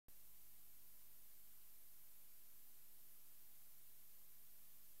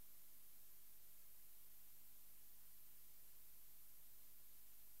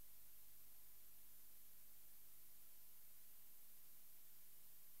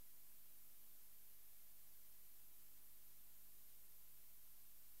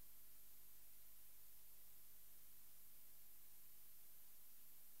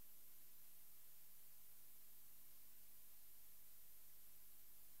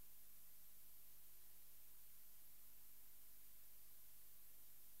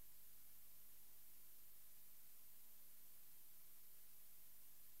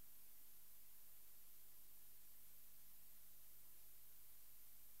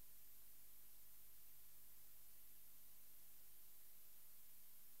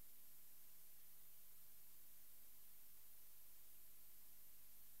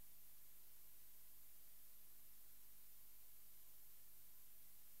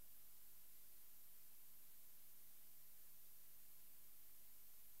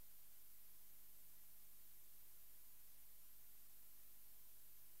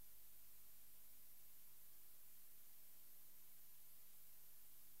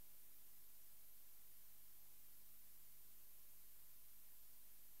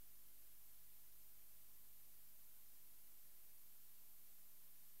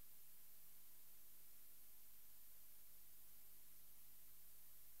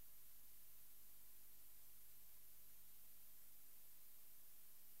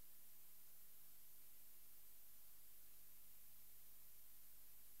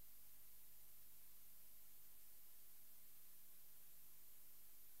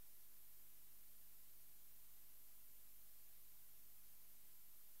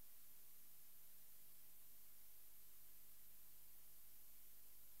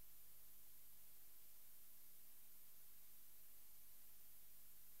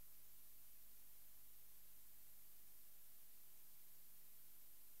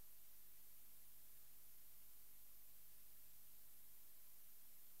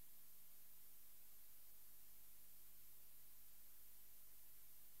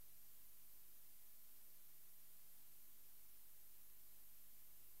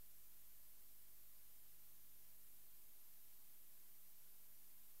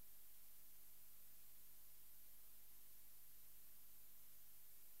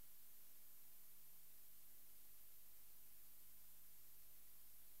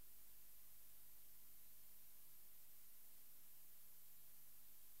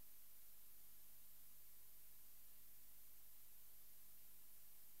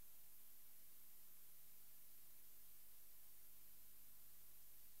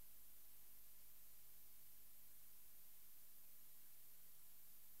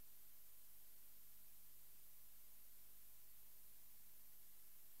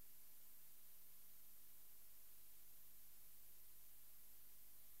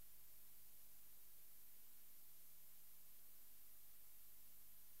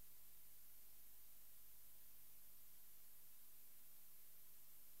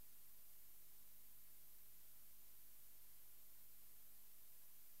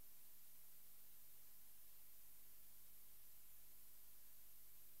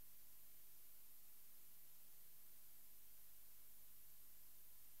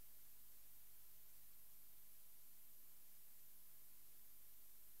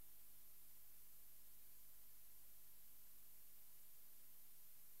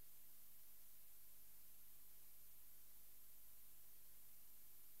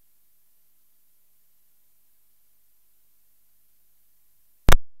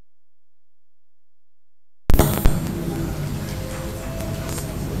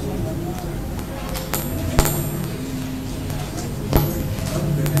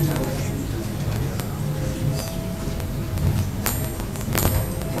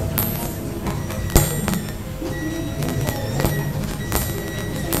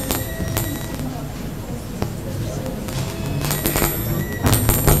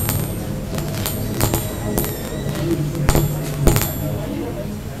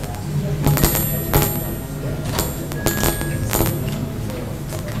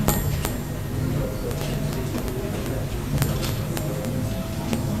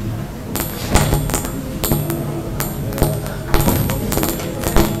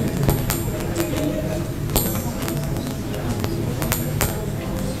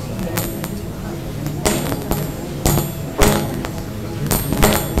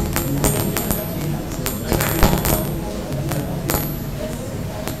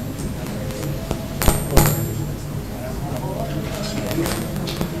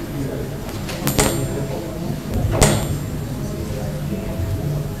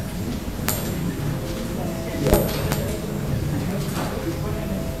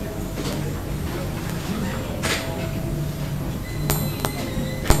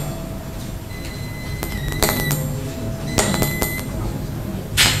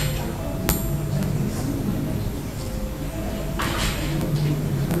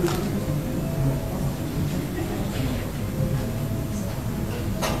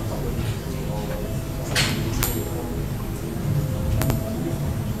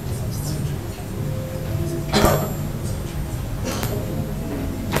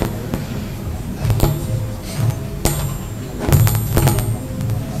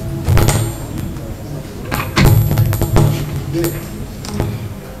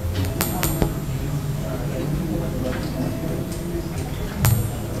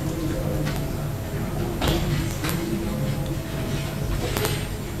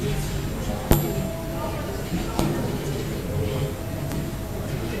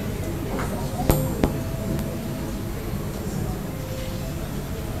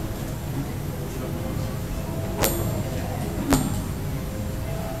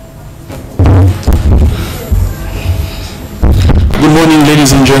morning,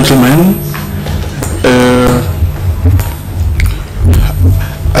 ladies and gentlemen.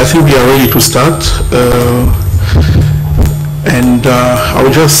 I think we are ready to start. I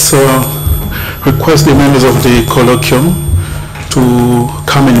will just request the members of the colloquium to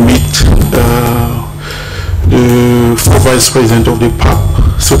come and meet the four vice president of the PAP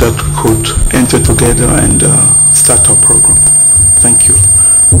so that we could enter together and start our program. Thank you.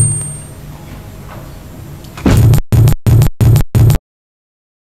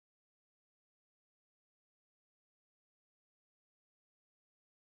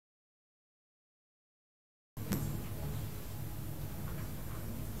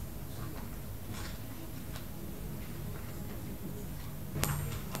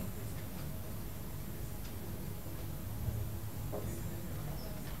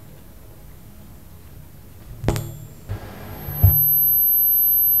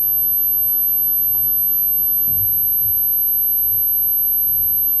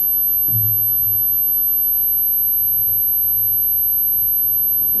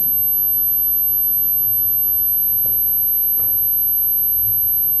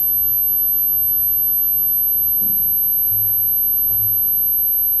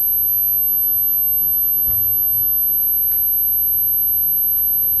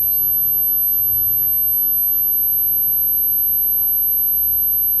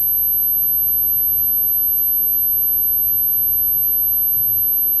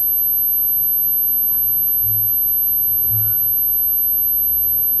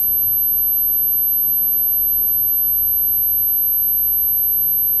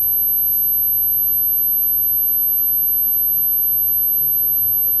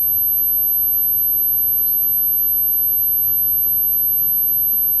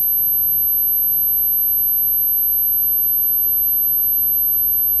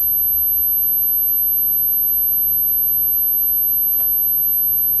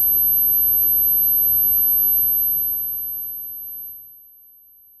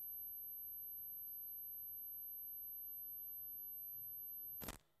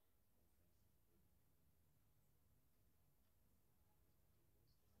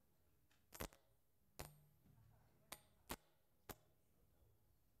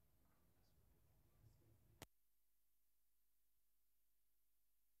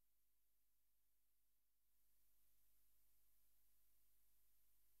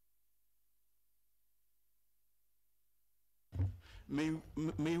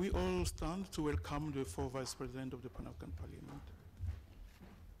 May we all stand to welcome the four vice presidents of the Pan-African Parliament.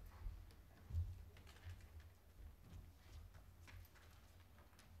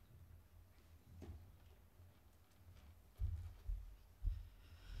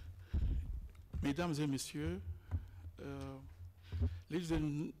 Mesdames et messieurs, ladies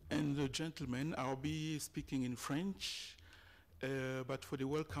and gentlemen, I'll be speaking in French, but for the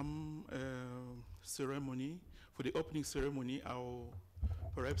welcome ceremony, for the opening ceremony, I'll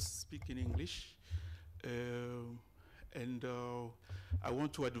perhaps speak in English. I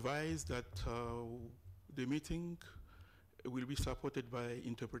want to advise that the meeting will be supported by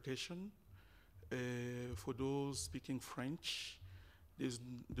interpretation. For those speaking French,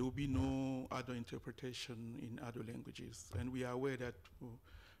 there will be no other interpretation in other languages. And we are aware that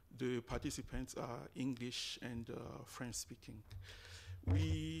the participants are English and French speaking.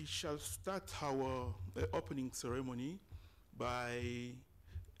 We shall start our opening ceremony by,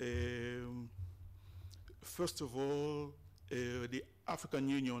 first of all, the African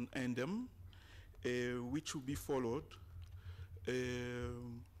Union anthem, which will be followed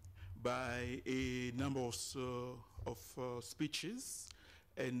by a number of speeches.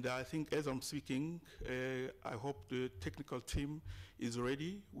 And I think as I'm speaking, I hope the technical team is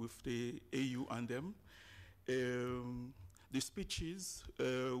ready with the AU anthem. The speeches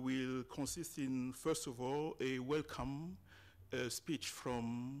will consist in, first of all, a welcome speech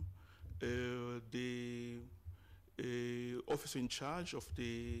from the officer in charge of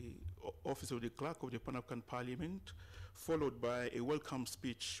the Office of the Clerk of the Pan-African Parliament, followed by a welcome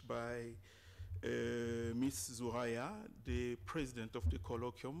speech by Ms. Zuraya, the president of the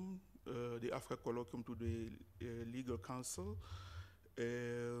Colloquium, the Africa Colloquium to the Legal Counsel.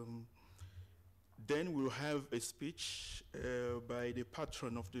 Then we'll have a speech by the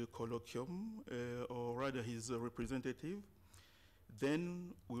patron of the Colloquium, or rather his representative.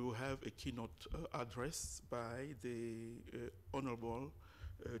 Then we will have a keynote address by the Honorable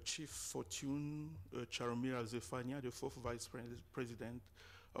Chief Fortune Charomira Zefania, the fourth Vice President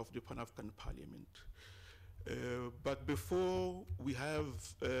of the Pan-African Parliament. But before we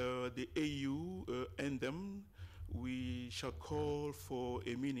have the AU anthem, we shall call for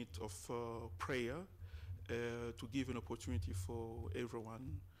a minute of prayer to give an opportunity for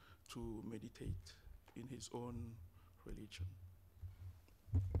everyone to meditate in his own religion.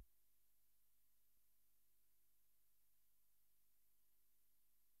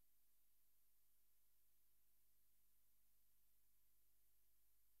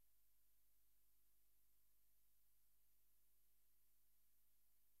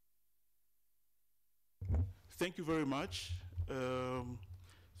 Thank you very much.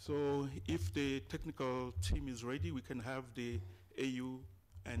 So if the technical team is ready, we can have the AU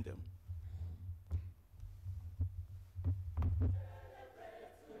anthem.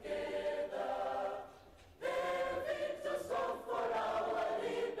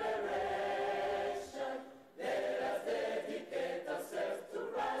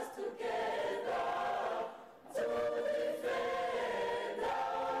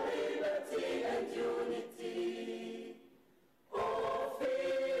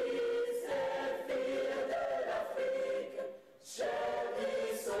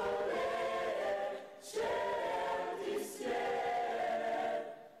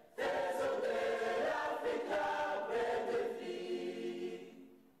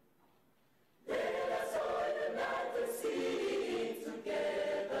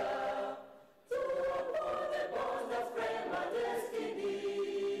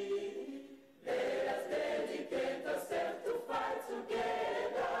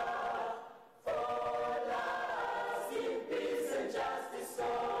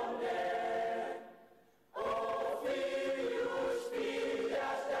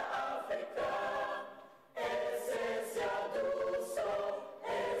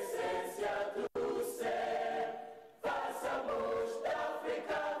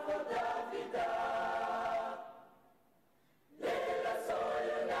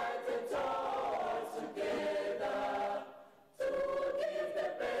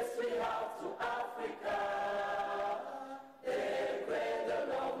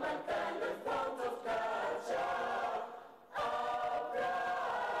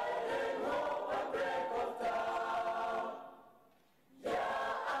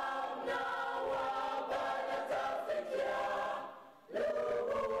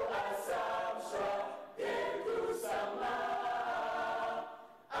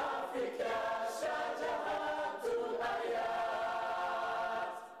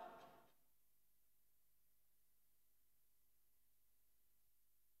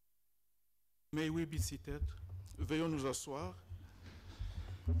 May we be seated? Veuillons nous asseoir.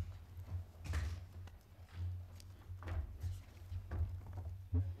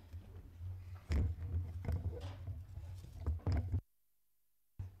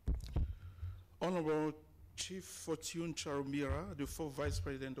 Honorable Chief Fortune Charumbira, the fourth Vice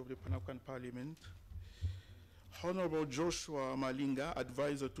President of the Pan-African Parliament, Honorable Joshua Malinga,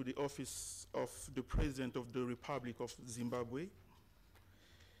 Advisor to the Office of the President of the Republic of Zimbabwe,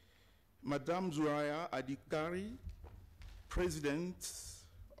 Madame Zuraya Adhikarie, President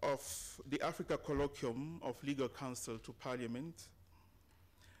of the Africa Colloquium of Legal Counsel to Parliament,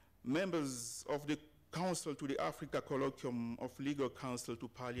 members of the Council to the Africa Colloquium of Legal Counsel to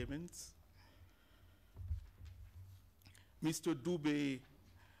Parliament, Mr. Dube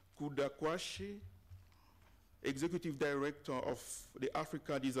Kudakwashi, Executive Director of the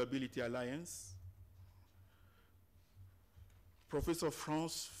Africa Disability Alliance, Professor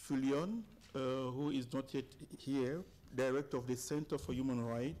France Fullion, who is not yet here, Director of the Center for Human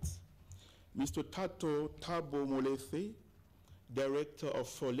Rights, Mr. Tato Thabo Molefe, Director of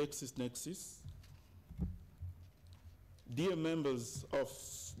LexisNexis, dear members of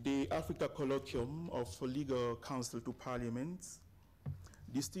the Africa Colloquium of Legal Counsel to Parliament,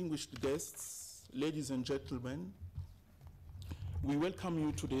 distinguished guests, ladies and gentlemen, we welcome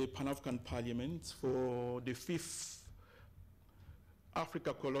you to the Pan-African Parliament for the 5th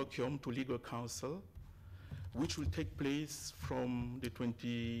Africa Colloquium to Legal Counsel, which will take place from the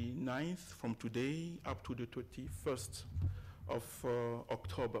 29th, from today, up to the 31st of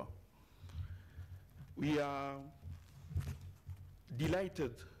October. We are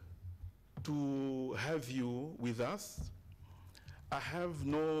delighted to have you with us. I have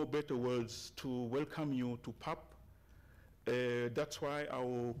no better words to welcome you to PAP. That's why I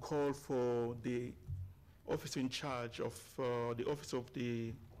will call for the officer in charge of the office of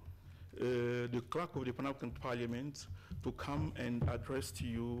the clerk of the Pan-African Parliament to come and address to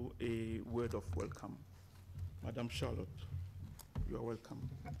you a word of welcome. Madam Charlotte, you are welcome.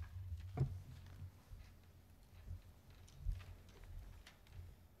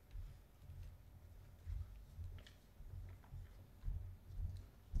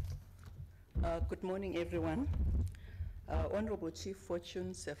 Good morning, everyone. Honorable Chief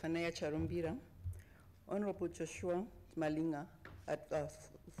Fortune Zephaniah Charumbira, Honorable Joshua Malinga,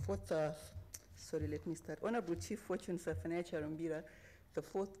 Honorable Chief Fortune Safania Charumbira, the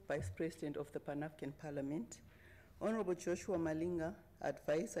fourth Vice President of the Pan-African Parliament. Honorable Joshua Malinga,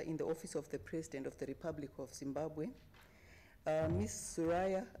 Advisor in the Office of the President of the Republic of Zimbabwe. Ms.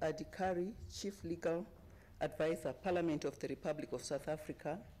 Zuraya Adhikarie, Chief Legal Advisor, Parliament of the Republic of South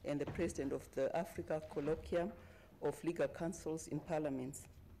Africa, and the President of the Africa Colloquium of Legal Counsels in Parliaments.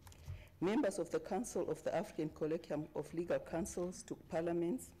 Members of the Council of the African Colloquium of Legal Counsels to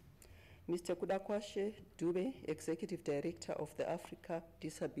Parliaments. Mr. Kudakwashe Dube, Executive Director of the Africa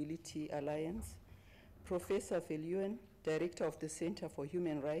Disability Alliance. Professor Veluen, Director of the Center for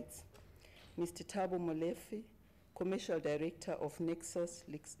Human Rights. Mr. Thabo Molefe, Commercial Director of Lexus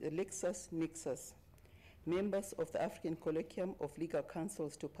Nexus. Members of the African Colloquium of Legal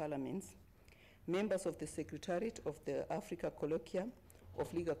Counsels to Parliaments. Members of the Secretariat of the Africa Colloquium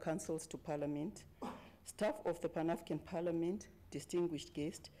of Legal Counsels to Parliament. Staff of the Pan-African Parliament, distinguished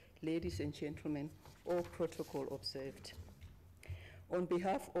guests, ladies and gentlemen, all protocol observed. On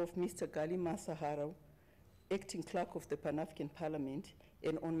behalf of Mr. Gali Masahara, Acting Clerk of the Pan-African Parliament,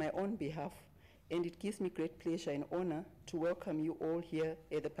 and on my own behalf, and it gives me great pleasure and honor to welcome you all here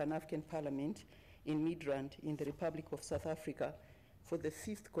at the Pan-African Parliament in Midrand in the Republic of South Africa for the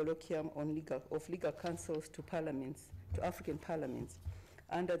 5th Colloquium on Legal Counsels to Parliaments, to African Parliaments,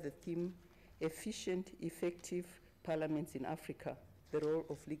 under the theme, Efficient, Effective Parliaments in Africa, the Role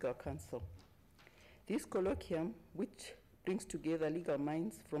of Legal Counsel. This colloquium, which brings together legal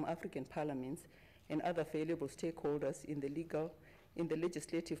minds from African parliaments and other valuable stakeholders in the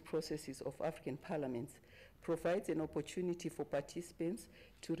legislative processes of African parliaments, provides an opportunity for participants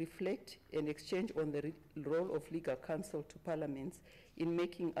to reflect and exchange on the role of legal counsel to parliaments in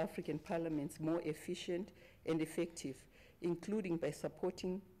making African parliaments more efficient and effective, including by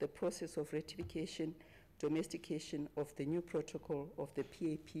supporting the process of ratification, domestication of the new protocol of the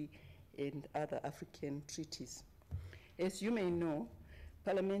PAP and other African treaties. As you may know,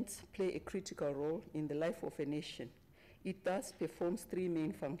 parliaments play a critical role in the life of a nation. It thus performs three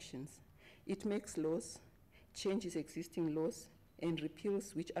main functions. It makes laws, changes existing laws, and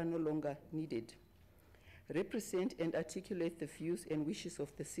repeals which are no longer needed. Represent and articulate the views and wishes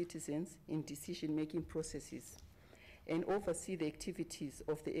of the citizens in decision-making processes, and oversee the activities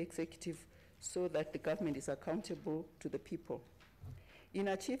of the executive so that the government is accountable to the people. In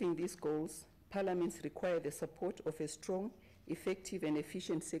achieving these goals, parliaments require the support of a strong, effective, and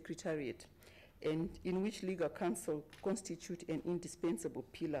efficient secretariat, and in which legal counsel constitute an indispensable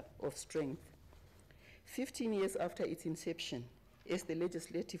pillar of strength. 15 years after its inception, as the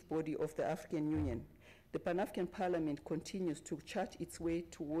legislative body of the African Union, the Pan-African Parliament continues to chart its way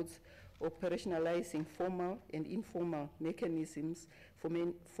towards operationalizing formal and informal mechanisms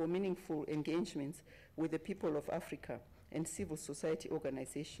for meaningful engagements with the people of Africa and civil society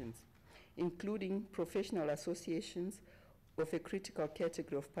organizations, including professional associations of a critical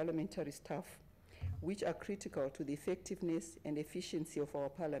category of parliamentary staff, which are critical to the effectiveness and efficiency of our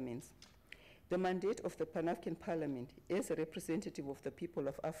parliaments. The mandate of the Pan-African Parliament as a representative of the people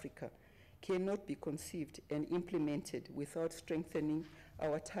of Africa cannot be conceived and implemented without strengthening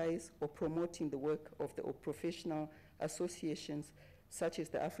our ties or promoting the work of the professional associations such as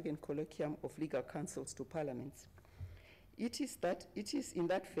the African Colloquium of Legal Counsels to Parliaments. It is in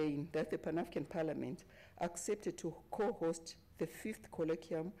that vein that the Pan-African Parliament accepted to co-host the 5th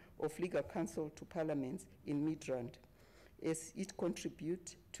Colloquium of Legal Counsel to Parliaments in Midrand, as it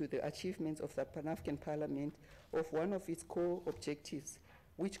contributes to the achievements of the Pan-African Parliament of one of its core objectives,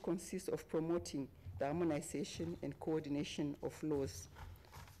 which consists of promoting the harmonization and coordination of laws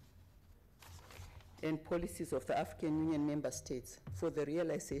and policies of the African Union member states for the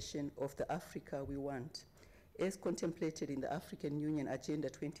realization of the Africa we want, as contemplated in the African Union Agenda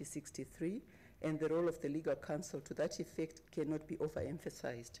 2063, and the role of the legal counsel to that effect cannot be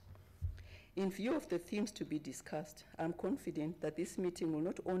overemphasized. In view of the themes to be discussed, I'm confident that this meeting will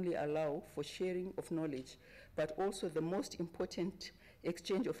not only allow for sharing of knowledge, but also the most important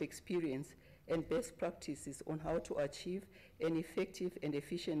exchange of experience and best practices on how to achieve an effective and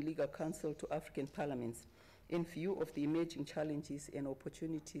efficient legal counsel to African parliaments in view of the emerging challenges and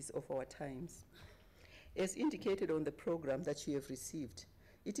opportunities of our times. As indicated on the program that you have received,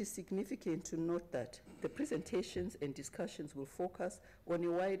 it is significant to note that the presentations and discussions will focus on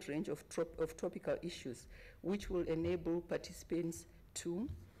a wide range of topical issues, which will enable participants to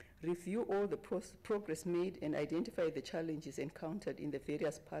review all the progress made and identify the challenges encountered in the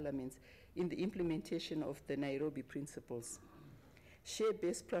various parliaments in the implementation of the Nairobi principles. share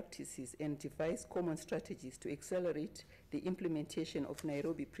best practices, and devise common strategies to accelerate the implementation of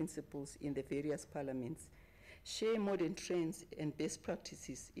Nairobi principles in the various parliaments, share modern trends and best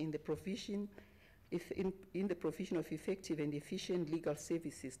practices in the provision of effective and efficient legal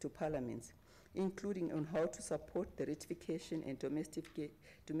services to parliaments, including on how to support the ratification and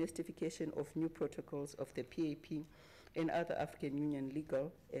domestication of new protocols of the PAP and other African Union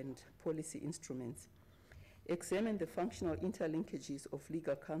legal and policy instruments. Examine the functional interlinkages of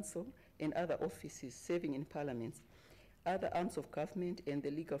legal counsel and other offices serving in parliaments, other arms of government and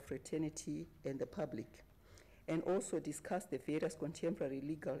the legal fraternity and the public, and also discuss the various contemporary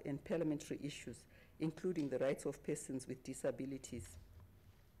legal and parliamentary issues, including the rights of persons with disabilities.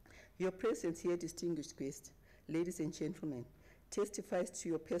 Your presence here, distinguished guests, ladies and gentlemen, testifies to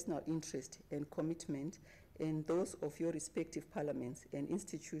your personal interest and commitment and those of your respective parliaments and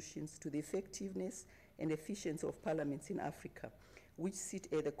institutions to the effectiveness and efficiency of parliaments in Africa, which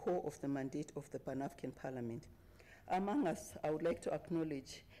sit at the core of the mandate of the Pan-African Parliament. Among us, I would like to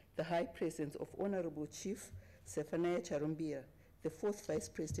acknowledge the high presence of Honorable Chief Zephaniah Charumbira, the fourth Vice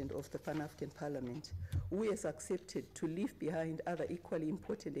President of the Pan-African Parliament, who has accepted to leave behind other equally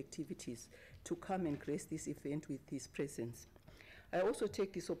important activities to come and grace this event with his presence. I also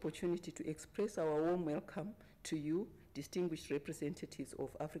take this opportunity to express our warm welcome to you, distinguished representatives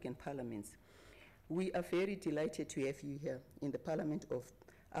of African parliaments. We are very delighted to have you here in the Parliament of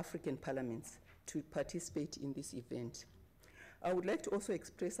African Parliaments to participate in this event. I would like to also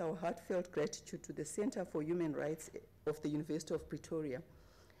express our heartfelt gratitude to the Center for Human Rights of the University of Pretoria,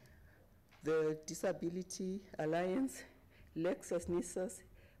 the Disability Alliance, Lexus Nisas,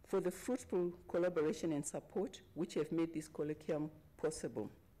 for the fruitful collaboration and support which have made this colloquium possible.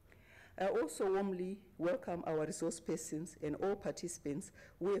 I also warmly welcome our resource persons and all participants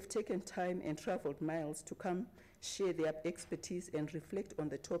who have taken time and traveled miles to come share their expertise and reflect on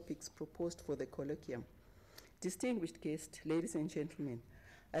the topics proposed for the colloquium. Distinguished guests, ladies and gentlemen,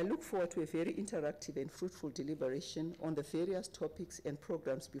 I look forward to a very interactive and fruitful deliberation on the various topics and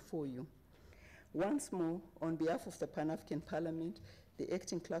programs before you. Once more, on behalf of the Pan-African Parliament, the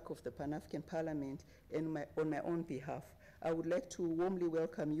Acting Clerk of the Pan-African Parliament, and on my own behalf, I would like to warmly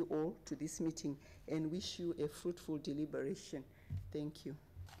welcome you all to this meeting and wish you a fruitful deliberation. Thank you.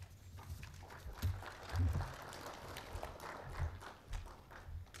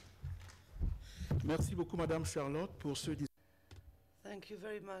 Merci beaucoup, Madame Charlotte, pour ce discours. Thank you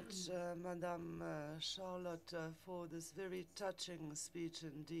very much, Madame Charlotte, for this very touching speech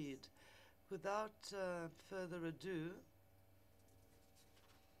indeed. Without further ado,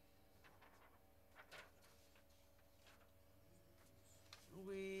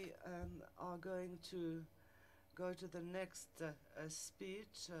 we are going to go to the next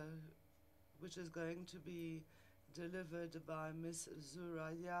speech, which is going to be delivered by Ms.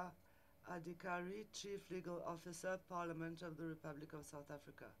 Zuraya Adhikarie, Chief Legal Officer, Parliament of the Republic of South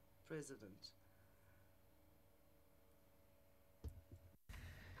Africa. President.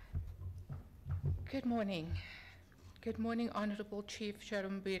 Good morning. Good morning, Honorable Chief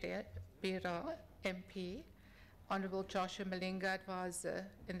Charumbira MP, Honorable Joshua Malinga, Advisor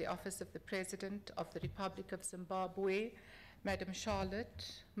in the Office of the President of the Republic of Zimbabwe, Madam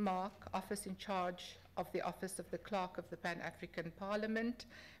Charlotte Mark, Office in Charge of the Office of the Clerk of the Pan-African Parliament,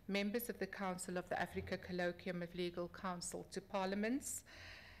 members of the Council of the Africa Colloquium of Legal Counsel to Parliaments,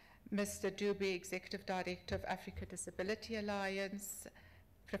 Mr. Dube, Executive Director of Africa Disability Alliance,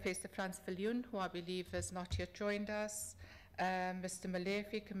 Professor Frans Viljoen, who I believe has not yet joined us, Mr.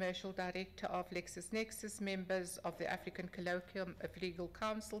 Malefi, Commercial Director of LexisNexis, members of the African Colloquium of Legal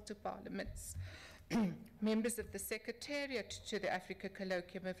Counsel to Parliaments, members of the Secretariat to the Africa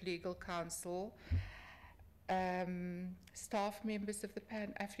Colloquium of Legal Counsel, staff members of the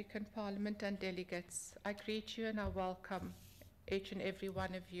Pan-African Parliament and delegates. I greet you and I welcome each and every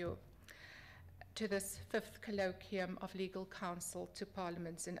one of you to this 5th Colloquium of Legal Counsel to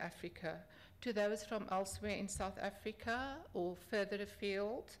Parliaments in Africa. To those from elsewhere in South Africa or further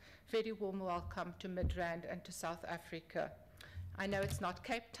afield, very warm welcome to Midrand and to South Africa. I know it's not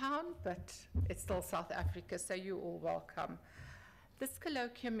Cape Town, but it's still South Africa, so you're all welcome. This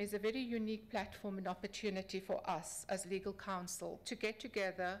colloquium is a very unique platform and opportunity for us as legal counsel to get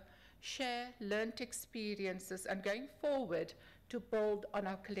together, share learned experiences, and going forward to build on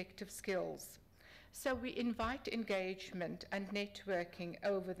our collective skills. So we invite engagement and networking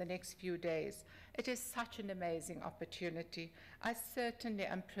over the next few days. It is such an amazing opportunity. I certainly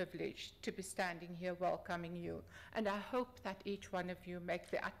am privileged to be standing here welcoming you, and I hope that each one of you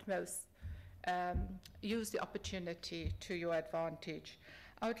make the utmost use the opportunity to your advantage.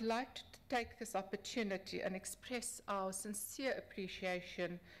 I would like to take this opportunity and express our sincere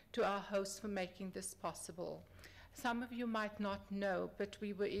appreciation to our hosts for making this possible. Some of you might not know, but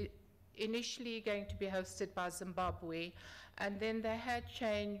we were initially going to be hosted by Zimbabwe, and then they had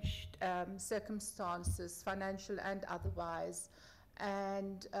changed circumstances, financial and otherwise,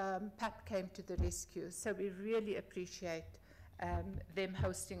 and PAP came to the rescue. So we really appreciate them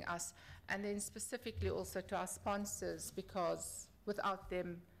hosting us, and then specifically also to our sponsors, because without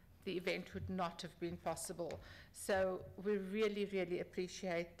them, the event would not have been possible. So we really, really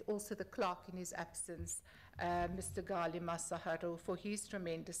appreciate also the clerk in his absence, Mr. Gali Masaharu, for his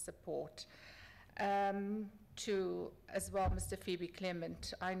tremendous support. To, as well, Mr. Phoebe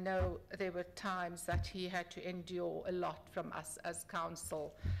Clement. I know there were times that he had to endure a lot from us as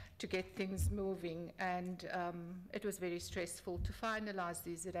council to get things moving, and it was very stressful to finalize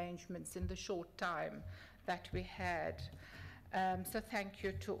these arrangements in the short time that we had. So thank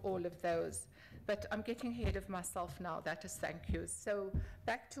you to all of those. But I'm getting ahead of myself now, that is thank you. So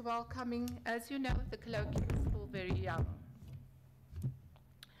back to welcoming. As you know, the colloquium is still very young.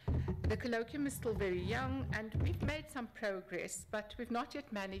 The colloquium is still very young, and we've made some progress, but we've not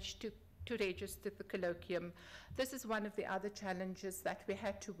yet managed to register the colloquium. This is one of the other challenges that we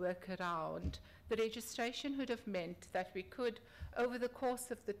had to work around. The registration would have meant that we could, over the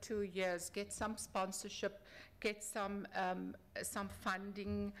course of the 2 years, get some sponsorship, get some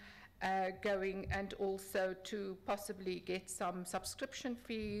funding going, and also to possibly get some subscription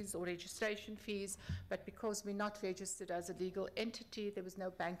fees or registration fees, but because we're not registered as a legal entity, there was no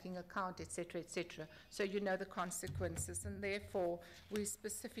banking account, etc., etc. So you know the consequences, and therefore we're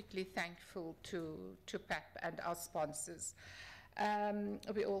specifically thankful to PAP and our sponsors.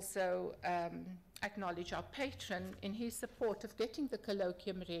 We also acknowledge our patron in his support of getting the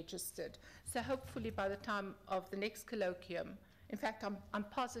colloquium registered. So hopefully by the time of the next colloquium, in fact, I'm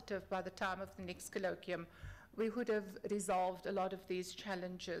positive by the time of the next colloquium, we would have resolved a lot of these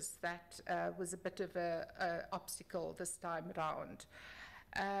challenges that was a bit of an obstacle this time around.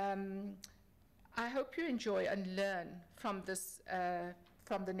 I hope you enjoy and learn from this,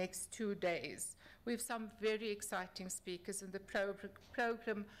 from the next 2 days. We have some very exciting speakers, and the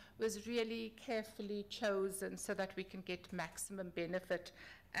program was really carefully chosen so that we can get maximum benefit,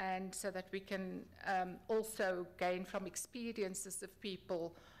 and so that we can also gain from experiences of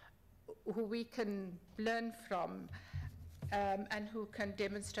people who we can learn from, and who can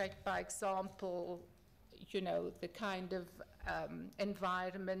demonstrate by example, you know, the kind of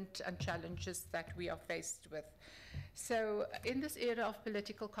environment and challenges that we are faced with. So in this era of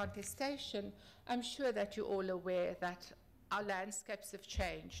political contestation, I'm sure that you're all aware that our landscapes have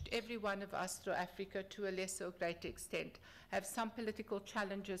changed. Every one of us through Africa, to a lesser or greater extent, have some political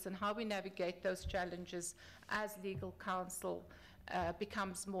challenges, and how we navigate those challenges as legal counsel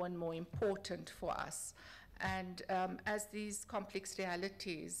becomes more and more important for us. And as these complex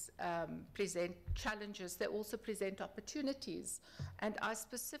realities present challenges, they also present opportunities. And I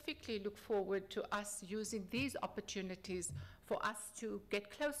specifically look forward to us using these opportunities for us to get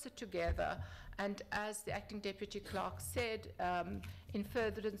closer together. And as the acting deputy clerk said, in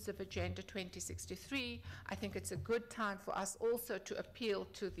furtherance of Agenda 2063, I think it's a good time for us also to appeal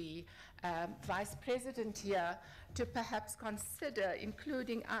to the Vice President here to perhaps consider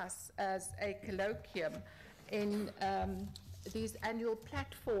including us as a colloquium in these annual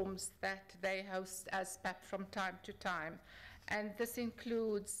platforms that they host as PAP from time to time. And this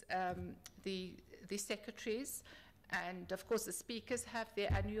includes the secretaries, and of course the speakers have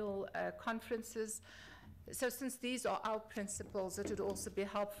their annual conferences. So since these are our principles, it would also be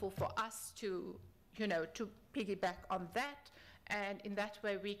helpful for us to, you know, to piggyback on that, and in that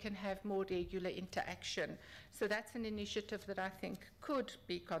way we can have more regular interaction. So that's an initiative that I think could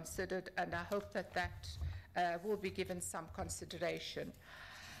be considered, and I hope that that will be given some consideration.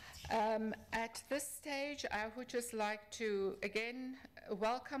 At this stage, I would just like to again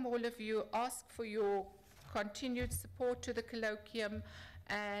welcome all of you, ask for your continued support to the colloquium,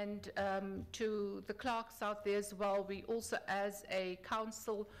 and to the clerks out there as well. We also, as a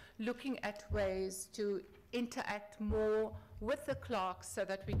council, looking at ways to interact more with the clerks so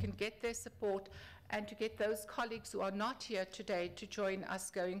that we can get their support, and to get those colleagues who are not here today to join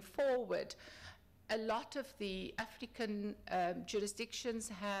us going forward. A lot of the African jurisdictions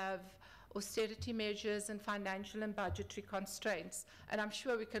have austerity measures and financial and budgetary constraints, and I'm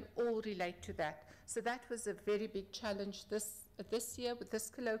sure we can all relate to that. So that was a very big challenge this year with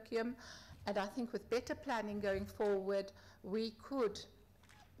this colloquium, and I think with better planning going forward, we could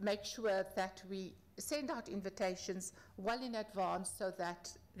make sure that we send out invitations well in advance so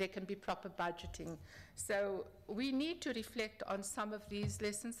that there can be proper budgeting. So we need to reflect on some of these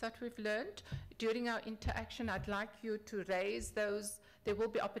lessons that we've learned. During our interaction, I'd like you to raise those. There will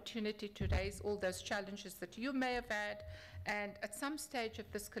be opportunity to raise all those challenges that you may have had. And at some stage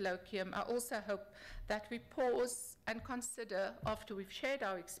of this colloquium, I also hope that we pause and consider, after we've shared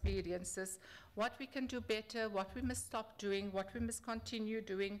our experiences, what we can do better, what we must stop doing, what we must continue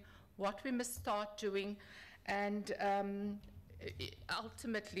doing, what we must start doing, and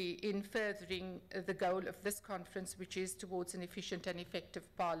ultimately in furthering the goal of this conference, which is towards an efficient and effective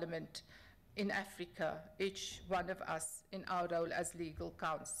parliament in Africa, each one of us in our role as legal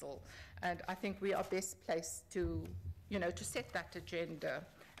counsel. And I think we are best placed to, to set that agenda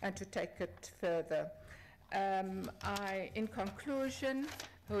and to take it further. In conclusion,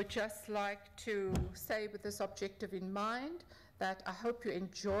 I would just like to say, with this objective in mind, that I hope you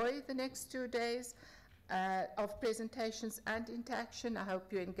enjoy the next 2 days of presentations and interaction. I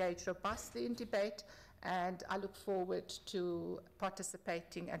hope you engage robustly in debate, and I look forward to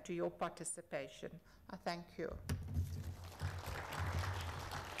participating and to your participation. I thank you.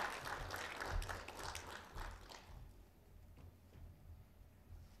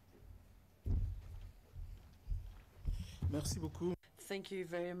 Merci beaucoup. Thank you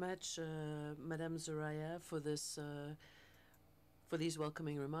very much, Madame Zuraya, for these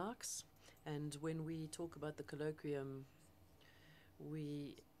welcoming remarks. And when we talk about the colloquium,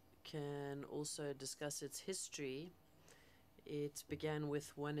 we can also discuss its history. It began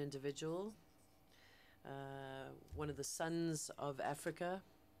with one individual, one of the sons of Africa.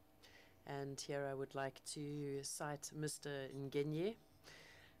 And here I would like to cite Mr. Nyegenye,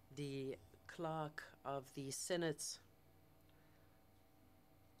 the clerk of the Senate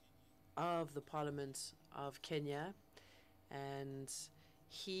of the Parliament of Kenya, and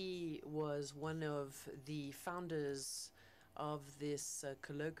he was one of the founders of this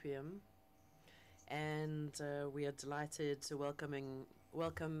colloquium, and we are delighted to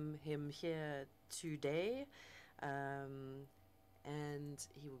welcome him here today, and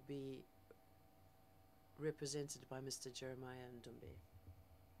he will be represented by Mr. Jeremiah Ndumbe.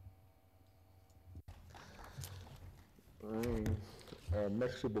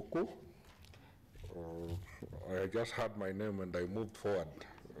 Merci beaucoup. I just heard my name and I moved forward,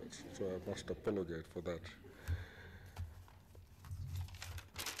 so I must apologize for that.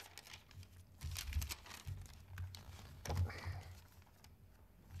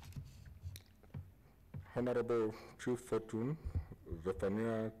 Honorable Chief Fortune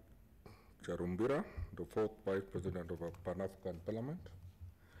Zephaniah Charumbira, the fourth Vice President of our Pan-African Parliament,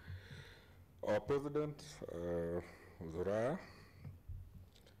 our President Zuraya,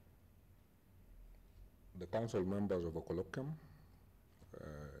 the council members of a colloquium,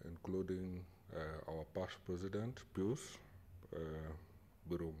 including our past president, Pius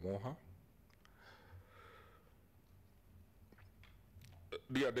Birumoha,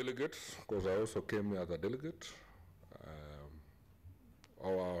 dear delegates, because I also came here as a delegate,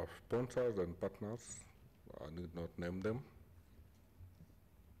 our sponsors and partners, I need not name them,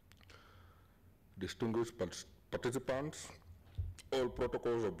 distinguished participants, all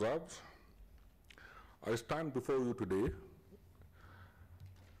protocols observed. I stand before you today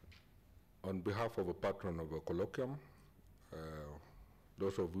on behalf of a patron of a colloquium,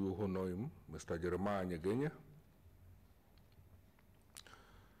 those of you who know him, Mr. Jeremiah Nyegenye.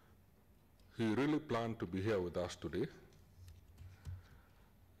 He really planned to be here with us today,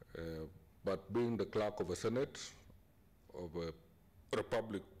 but being the clerk of a Senate of a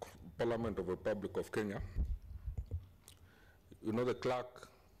Parliament of the Republic of Kenya, the clerk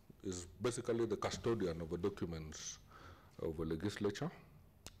is basically the custodian of the documents of the legislature.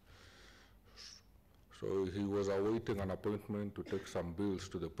 So he was awaiting an appointment to take some bills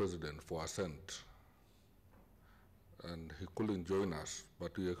to the president for assent. And he couldn't join us,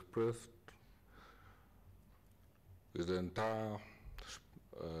 but he expressed his entire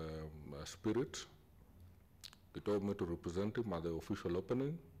spirit. He told me to represent him at the official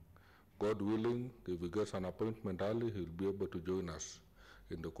opening. God willing, if he gets an appointment early, he'll be able to join us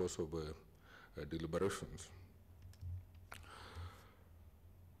in the course of deliberations.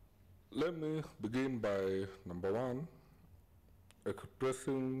 Let me begin by, number one,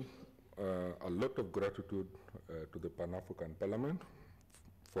 expressing a lot of gratitude to the Pan-African Parliament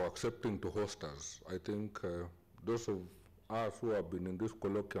for accepting to host us. I think those of us who have been in this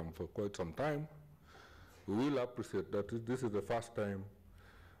colloquium for quite some time, we will appreciate that this is the first time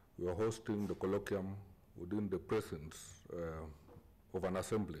we are hosting the colloquium within the presence of an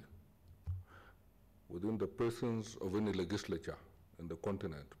assembly, within the presence of any legislature in the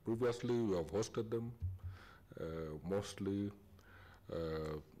continent. Previously, we have hosted them mostly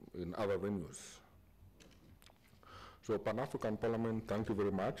in other venues. So Pan-African Parliament, thank you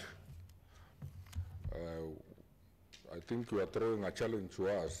very much. I think you are throwing a challenge to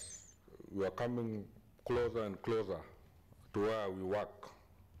us. We are coming closer and closer to where we work.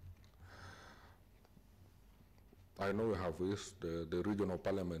 I know we have the regional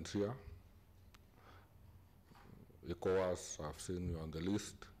parliaments here. ECOWAS, I've seen you on the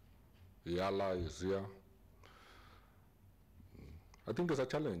list. IALA is here. I think it's a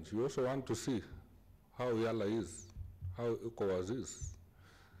challenge. You also want to see how IALA is, how ECOWAS is,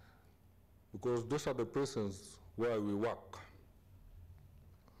 because those are the places where we work.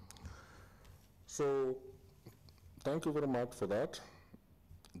 So, thank you very much for that.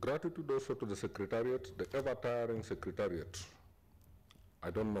 Gratitude also to the Secretariat, the ever-tiring Secretariat. I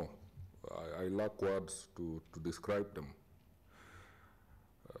don't know. I lack words to describe them.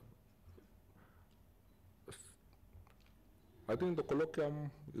 I think the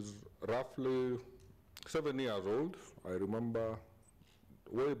colloquium is roughly 7 years old. I remember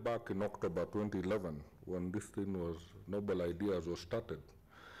way back in October 2011 when this thing was, Noble Ideas was started.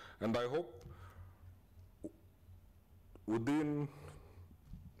 And I hope within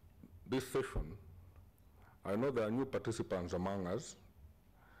this session, I know there are new participants among us.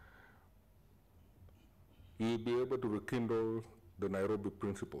 You'll be able to rekindle the Nairobi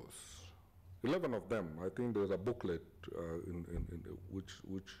principles. 11 of them. I think there's a booklet which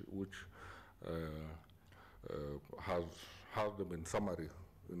has them in summary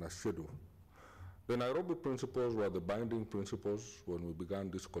in a schedule. The Nairobi principles were the binding principles when we began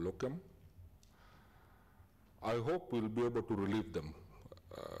this colloquium. I hope we'll be able to relive them,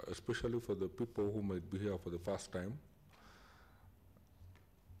 especially for the people who might be here for the first time.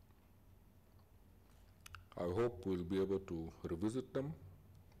 I hope we'll be able to revisit them,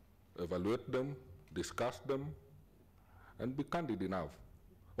 evaluate them, discuss them, and be candid enough.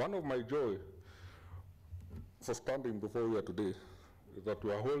 One of my joy for standing before you today is that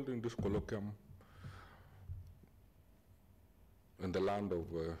we are holding this colloquium in the land of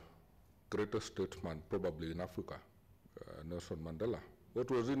greatest statesman probably in Africa, Nelson Mandela. What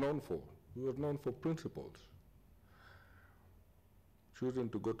was he known for? He was known for principles. Choosing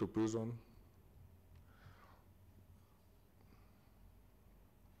to go to prison,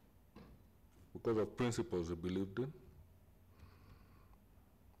 because of principles he believed in.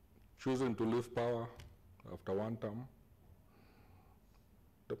 Choosing to leave power after one term.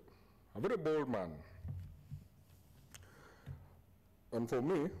 A very bold man. And for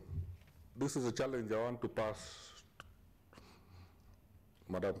me, this is a challenge I want to pass.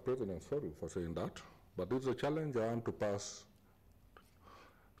 Madam President, sorry for saying that, but this is a challenge I want to pass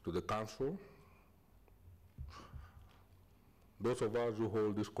to the Council. Those of us who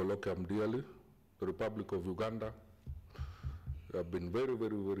hold this colloquium dearly, the Republic of Uganda, have been very,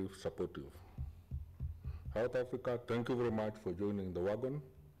 very, very supportive. South Africa, thank you very much for joining the wagon.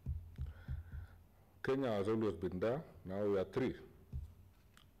 Kenya has always been there. Now we are 3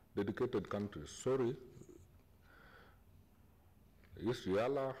 dedicated countries. Sorry, East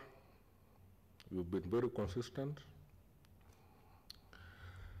Yala, you've been very consistent.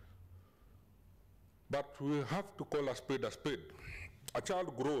 But we have to call a spade a spade. A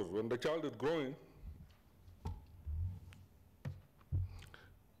child grows. When the child is growing,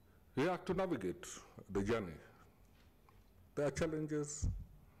 you have to navigate the journey. There are challenges,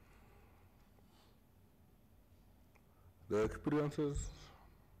 there are experiences,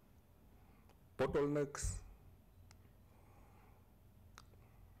 bottlenecks.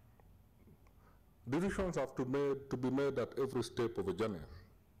 Decisions have to be made at every step of the journey.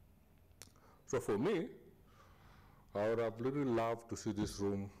 So for me, I would have really loved to see this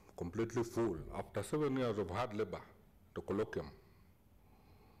room completely full after 7 years of hard labor, the colloquium.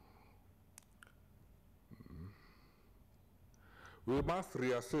 We must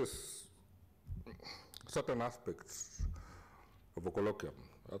reassess certain aspects of a colloquium.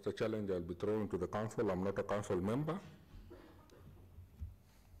 That's a challenge I'll be throwing to the council. I'm not a council member.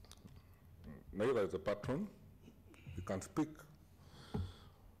 Neither is a patron. He can speak,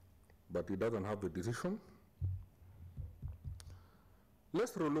 but he doesn't have the decision.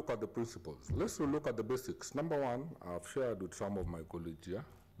 Let's relook at the principles. Let's relook at the basics. Number one, I've shared with some of my colleagues here.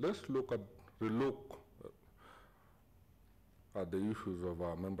 Let's relook at the issues of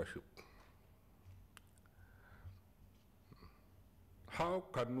our membership. How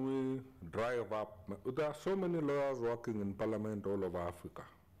can we drive up? There are so many lawyers working in Parliament all over Africa.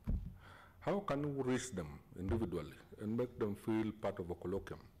 How can we reach them individually and make them feel part of a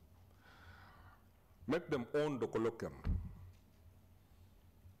colloquium? Make them own the colloquium.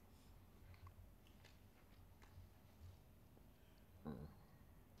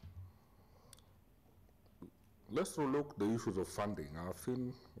 let's look the issues of funding. I've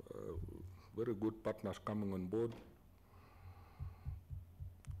seen very good partners coming on board.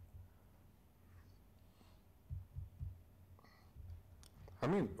 I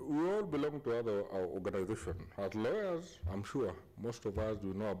mean, we all belong to other organizations. As lawyers, I'm sure most of us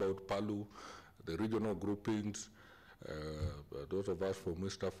we know about PALU, the regional groupings, those of us from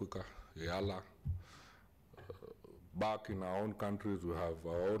East Africa, EALA. Back in our own countries, we have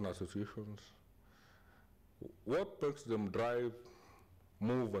our own associations. What makes them drive,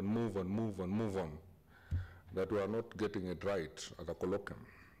 move and move and move and move on, that we are not getting it right as a colloquium?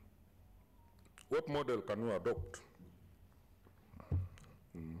 What model can we adopt?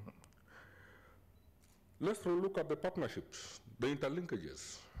 Let's look at the partnerships, the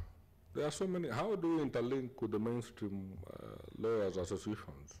interlinkages. There are so many. How do we interlink with the mainstream lawyers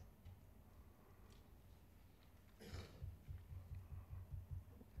associations?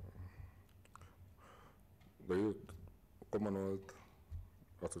 The Commonwealth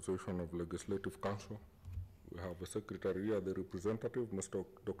Association of Legislative Counsel. We have a secretary here, the representative, Mr.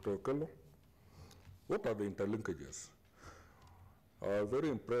 Dr. Okello. What are the interlinkages? I was very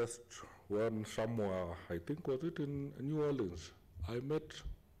impressed when somewhere, I think was it in New Orleans, I met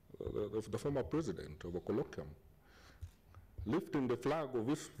the former president of a colloquium, lifting the flag of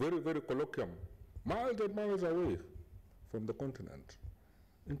this very, very colloquium, miles and miles away from the continent.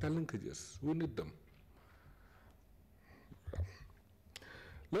 Interlinkages, we need them.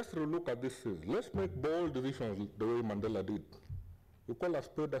 Let's relook at these things. Let's make bold decisions the way Mandela did. You call a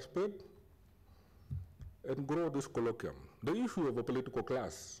spade, and grow this colloquium. The issue of a political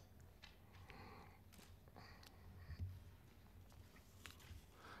class.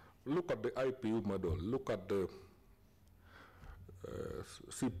 Look at the IPU model, look at the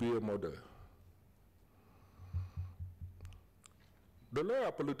CPA model. The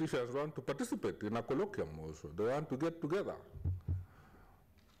lawyer politicians want to participate in a colloquium also. They want to get together.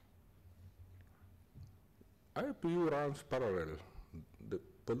 IPU runs parallel. The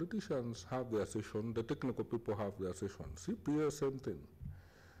politicians have their session, the technical people have their session. CPA, same thing.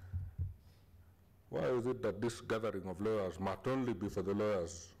 Why is it that this gathering of lawyers must only be for the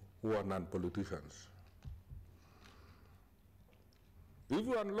lawyers who are non-politicians? If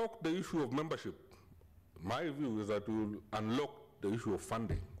you unlock the issue of membership, my view is that we will unlock the issue of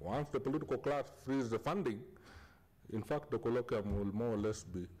funding. Once the political class frees the funding, in fact, the colloquium will more or less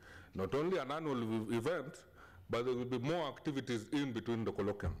be not only an annual event, but there will be more activities in between the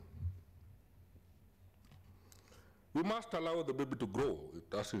colloquium. We must allow the baby to grow.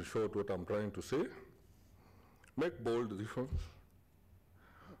 That's in short what I'm trying to say. Make bold decisions.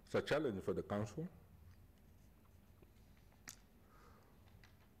 It's a challenge for the council.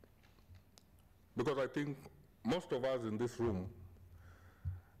 Because I think most of us in this room,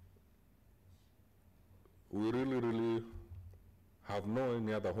 we really have no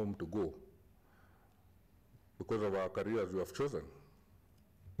any other home to go because of our careers we have chosen.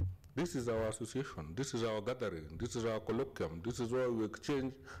 This is our association, this is our gathering, this is our colloquium, this is where we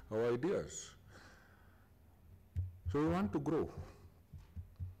exchange our ideas. So we want to grow.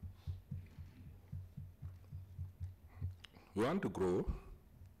 We want to grow.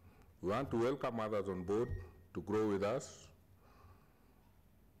 We want to welcome others on board to grow with us.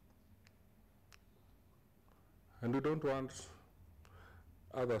 And we don't want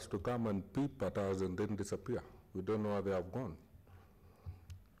others to come and peep at us and then disappear. We don't know where they have gone.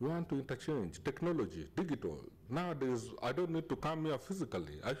 We want to interchange technology, digital. Nowadays, I don't need to come here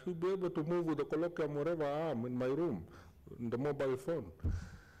physically. I should be able to move with the colloquium wherever I am, in my room, in the mobile phone.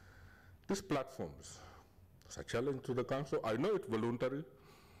 These platforms, it's a challenge to the council. I know it's voluntary,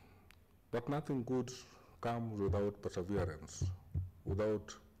 but nothing good comes without perseverance,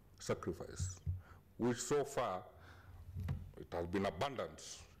 without sacrifice, which so far, it has been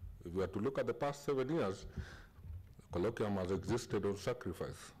abundant. If we are to look at the past 7 years, the colloquium has existed on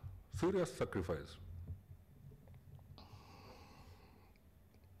sacrifice, serious sacrifice.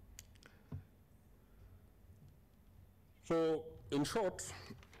 So, in short,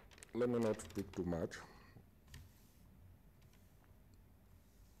 let me not speak too much.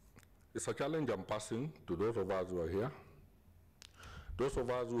 It's a challenge I'm passing to those of us who are here, those of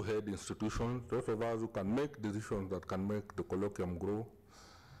us who head institutions, those of us who can make decisions that can make the colloquium grow.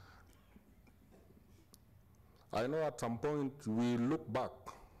 I know at some point we look back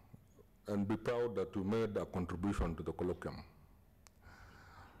and be proud that we made a contribution to the colloquium.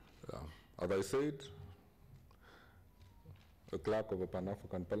 As I said, a clerk of a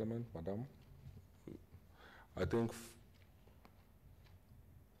Pan-African Parliament, Madam, I think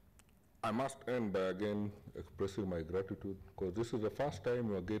I must end by again expressing my gratitude, because this is the first time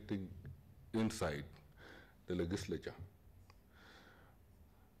we are getting insight the legislature.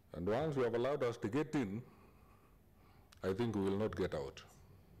 And once you have allowed us to get in, I think we will not get out.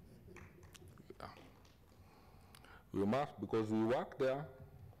 Yeah. We must, because we work there,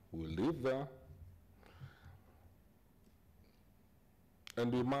 we live there,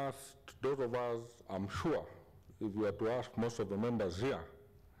 and we must, those of us, I'm sure, if you were to ask most of the members here,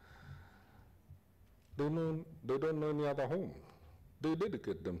 they don't know any other home. They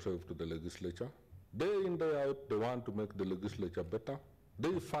dedicate themselves to the legislature. Day in, day out, they want to make the legislature better.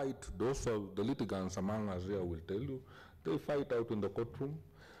 They fight, those of the litigants among us here will tell you, they fight out in the courtroom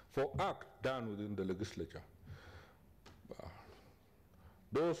for act done within the legislature.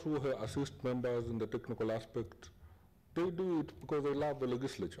 Those who assist members in the technical aspect, they do it because they love the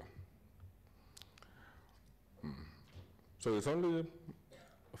legislature. So it's only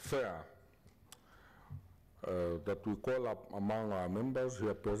fair that we call up among our members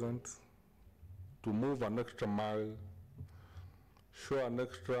here present to move an extra mile, show an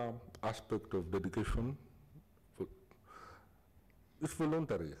extra aspect of dedication. It's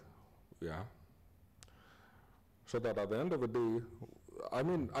voluntary, yeah. So that at the end of the day, I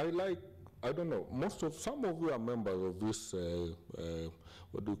mean, I don't know, some of you are members of this,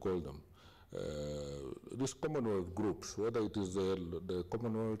 what do you call them? These Commonwealth groups, whether it is the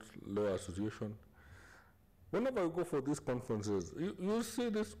Commonwealth Law Association. Whenever I go for these conferences, you see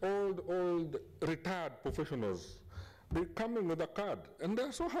these old retired professionals. They're coming with a card, and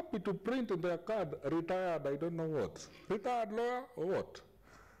they're so happy to print in their card, retired, I don't know what. Retired lawyer or what?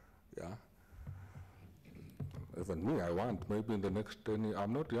 Yeah. Even me, I want maybe in the next 10 years,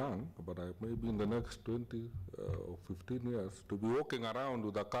 I'm not young, but maybe in the next 20 or 15 years, to be walking around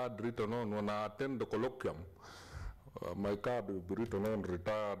with a card written on when I attend the colloquium. My card will be written on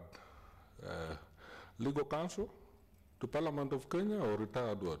retired legal counsel to Parliament of Kenya, or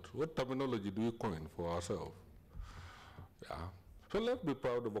retired what? What terminology do we coin for ourselves? Yeah. So let's be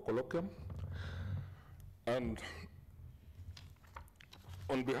proud of a colloquium. And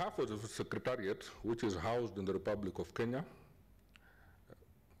on behalf of the Secretariat, which is housed in the Republic of Kenya,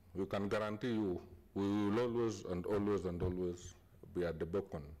 we can guarantee you we will always and always and always be at the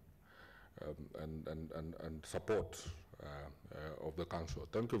beacon and support of the Council.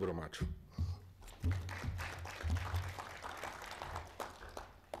 Thank you very much.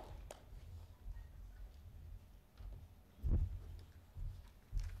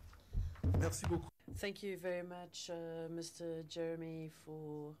 Merci beaucoup. Thank you very much, Mr. Jeremy,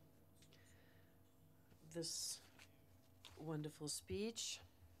 for this wonderful speech.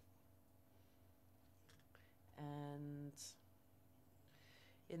 And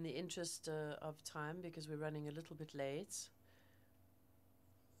in the interest of time, because we're running a little bit late,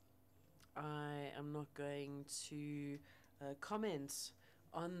 I am not going to comment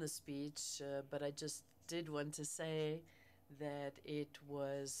on the speech, but I just did want to say that it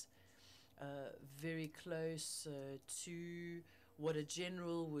was very close to what a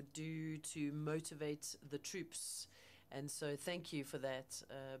general would do to motivate the troops. And so thank you for that,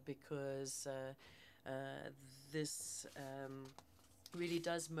 because this really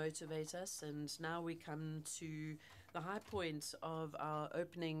does motivate us. And now we come to the high point of our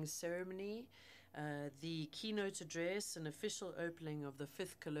opening ceremony, the keynote address and official opening of the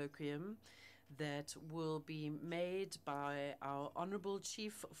 5th colloquium that will be made by our Honourable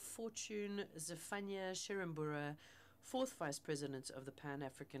Chief Fortune Zefania Shirimbura, 4th Vice President of the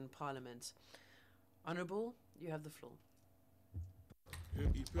Pan-African Parliament. Honourable, you have the floor.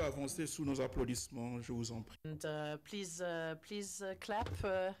 Il peut avancer sous nos applaudissements, je vous en prie. And please clap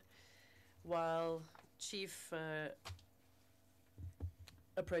while Chief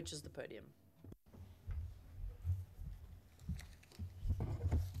approaches the podium.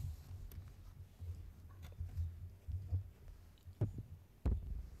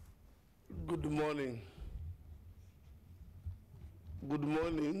 Good morning. Good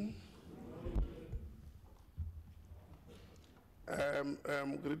morning.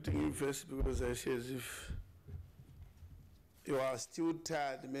 I'm greeting you first because I see as if you are still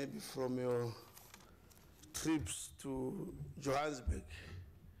tired, maybe from your trips to Johannesburg.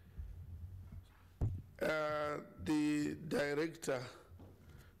 The director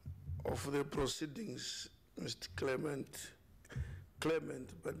of the proceedings, Mr. Clement,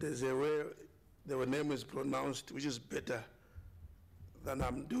 but there's a way the name is pronounced, which is better than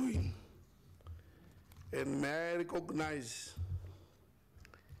I'm doing. And may I recognize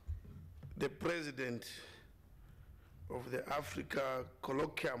the president of the Africa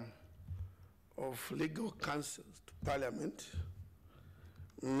Colloquium of Legal Counsel to Parliament,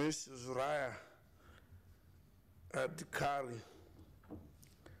 Ms. Zuraya Adhikarie,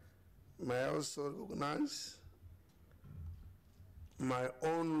 may I also recognize my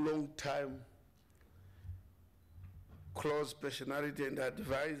own long-time close personality and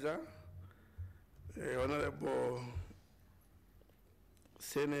advisor, Honorable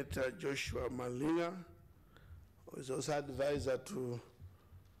Senator Joshua Malinga, who is also advisor to,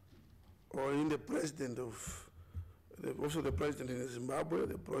 or in the president of, also the president in Zimbabwe,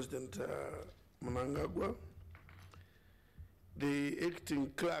 the President Mnangagwa, the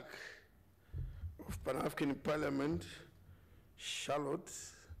acting clerk of Pan-African Parliament, Charlotte,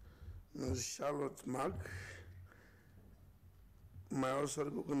 Ms. Charlotte Mark. May I also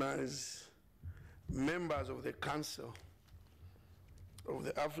recognize members of the Council of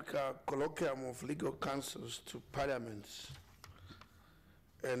the Africa Colloquium of Legal Counsels to Parliaments,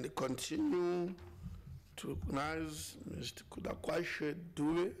 and continue to recognize Mr. Kudakwashe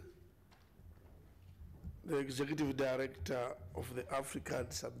Dube, the Executive Director of the Africa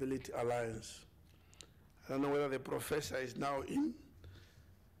Disability Alliance. I don't know whether the professor is now in.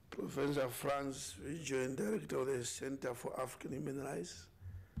 Professor Franz, Joint Director of the Center for African Human Rights.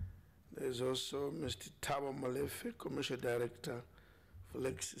 There's also Mr. Thabo Molefe, Commercial Director for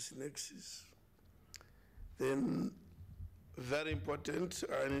LexisNexis. Then, very important,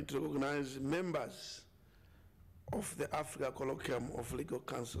 I need to recognize members of the Africa Colloquium of Legal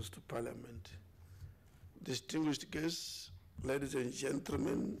Counsels to Parliament. Distinguished guests, ladies and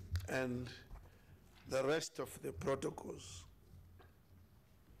gentlemen, and the rest of the protocols.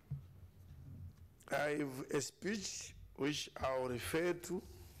 I have a speech which I'll refer to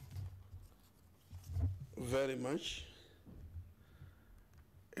very much,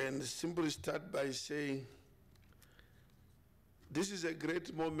 and simply start by saying, this is a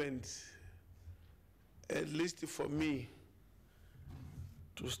great moment, at least for me,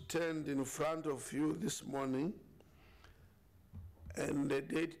 to stand in front of you this morning, and the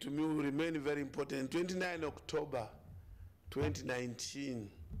date to me will remain very important, 29 October 2019,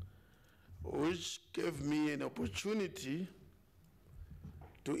 which gave me an opportunity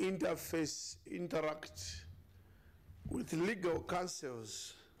to interact with legal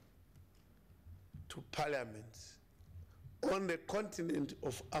counsels to parliaments on the continent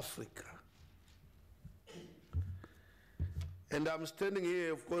of Africa. And I'm standing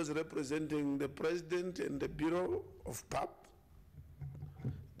here, of course, representing the President and the Bureau of PAP.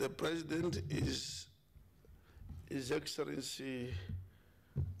 The President is His Excellency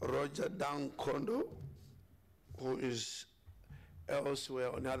Roger Dan Kondo, who is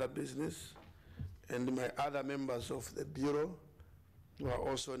elsewhere on other business, and my other members of the Bureau who are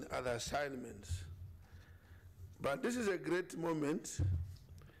also on other assignments. But this is a great moment,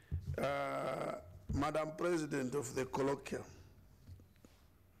 Madam President of the Colloquium.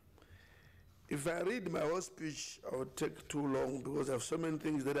 If I read my whole speech, I would take too long because I have so many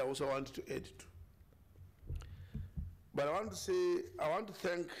things that I also want to add to. But I want to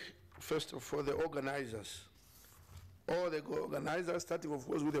thank, first of all, the organizers. All the organizers, starting of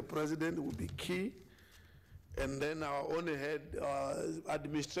course with the President, will be key, and then our own head,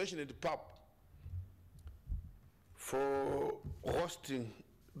 administration at PAP, for hosting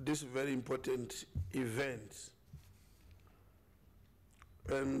this very important event.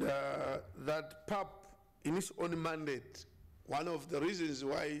 And that PAP, in its own mandate, one of the reasons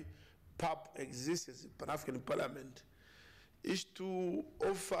why PAP exists as a Pan-African Parliament is to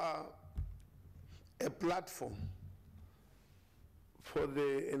offer a platform for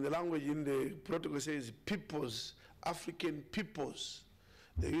in the language in the protocol says peoples, African peoples.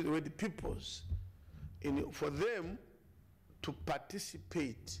 They use the word peoples, for them to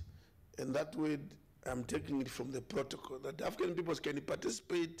participate. And that word, I'm taking it from the protocol, that African peoples can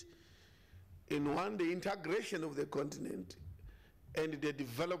participate in the integration of the continent and the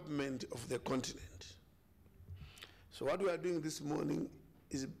development of the continent. So what we are doing this morning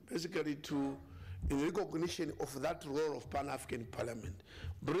is basically in recognition of that role of Pan-African Parliament,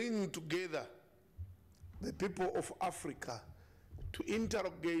 bringing together the people of Africa to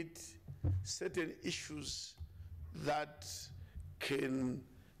interrogate certain issues that can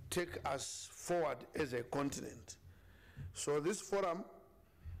take us forward as a continent. So this forum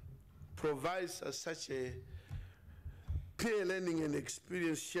provides us such a peer learning and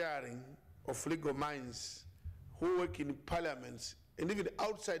experience sharing of legal minds who work in parliaments and even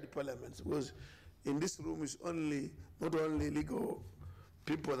outside the parliaments, because in this room is not only legal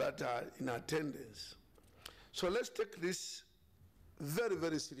people that are in attendance. So let's take this very,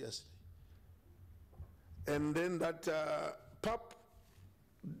 very seriously. And then that PAP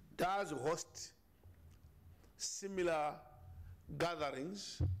does host similar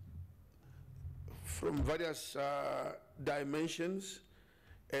gatherings from various dimensions,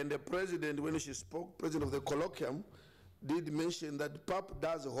 And the president, when she spoke, president of the Colloquium, did mention that PAP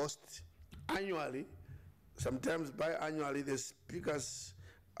does host annually, sometimes biannually, the speakers,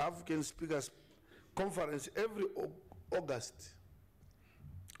 African speakers conference every August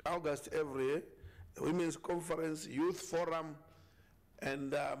every year, the Women's Conference, Youth Forum,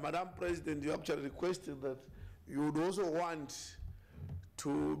 and Madam President, you actually requested that you would also want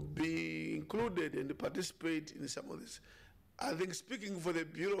to be included and participate in some of this. I think speaking for the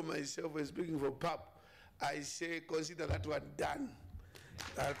Bureau myself and speaking for PAP, I say consider that one done.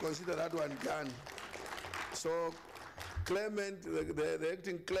 I consider that one done. So Clement, the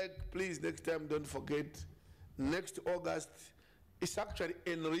acting clerk, please next time don't forget, next August, it actually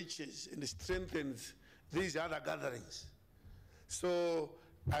enriches and strengthens these other gatherings. So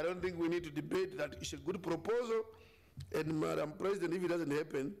I don't think we need to debate that. It's a good proposal, and Madam President, if it doesn't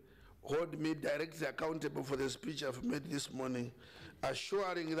happen, hold me directly accountable for the speech I've made this morning,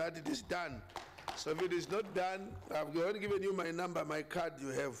 assuring that it is done. So if it is not done, I've already given you my number, my card you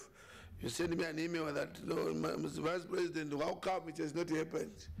have. You send me an email that, no, Mr. Vice President, how come it has not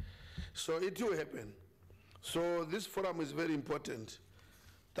happened? So it will happen. So this forum is very important,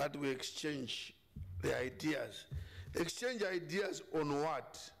 that we exchange the ideas. Exchange ideas on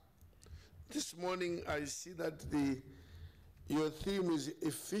what? This morning I see that your theme is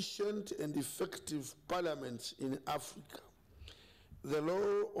efficient and effective parliaments in Africa. The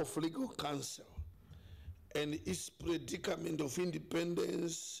Role of Legal Counsel and its predicament of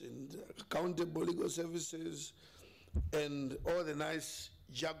independence and accountable legal services and all the nice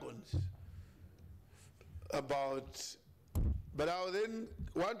jargons about, but I will then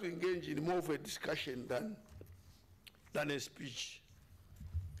want to engage in more of a discussion than a speech.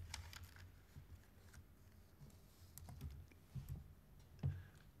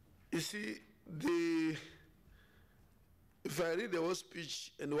 You see, if I read the whole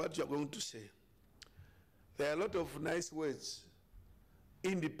speech and what you're going to say, there are a lot of nice words.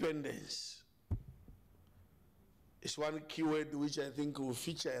 Independence is one keyword which I think will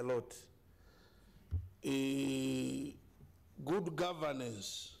feature a lot. Good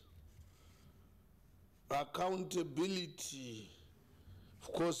governance, accountability,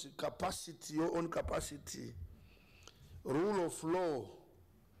 of course, capacity, your own capacity, rule of law,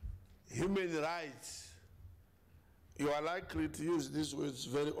 human rights. You are likely to use these words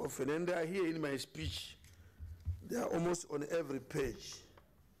very often, and they are here in my speech. They are almost on every page.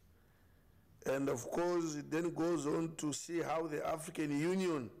 And of course, it then goes on to see how the African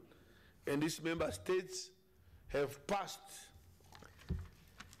Union and its member states have passed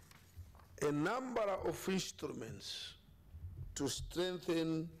a number of instruments to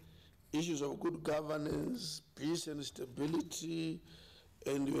strengthen issues of good governance, peace and stability,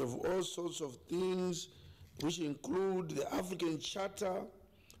 and you have all sorts of things which include the African Charter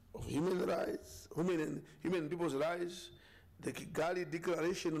of Human Rights, Human and People's Rights, the Kigali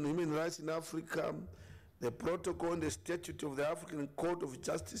Declaration on Human Rights in Africa, the Protocol and the Statute of the African Court of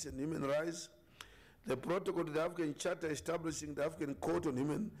Justice and Human Rights, the Protocol to the African Charter establishing the African Court on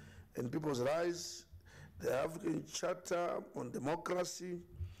Human and People's Rights, the African Charter on Democracy,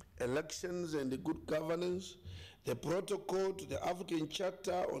 Elections and Good Governance, the Protocol to the African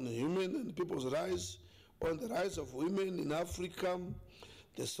Charter on Human and People's Rights, on the rights of women in Africa,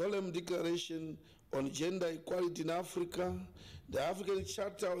 the Solemn Declaration on Gender Equality in Africa, the African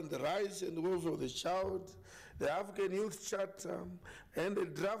Charter on the Rights and Welfare of the Child, the African Youth Charter, and the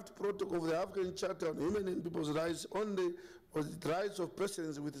draft protocol of the African Charter on Human and People's Rights on the rights of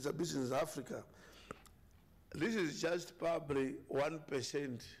persons with disabilities in Africa. This is just probably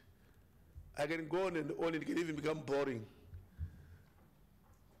 1%. I can go on and on, it can even become boring.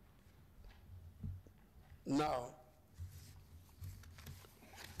 Now,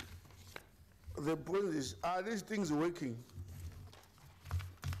 the point is, are these things working?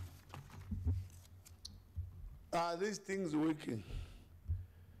 Are these things working?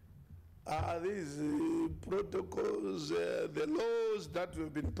 Are these protocols, the laws that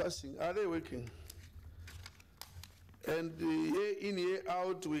we've been passing, are they working? And year in, year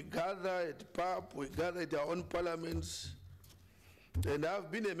out, we gather at PAP, we gather at our own parliaments. And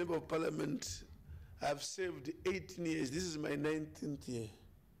I've been a member of parliament. I've served 18 years. This is my 19th year.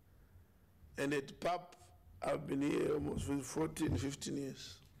 And at PAP, I've been here almost for 14, 15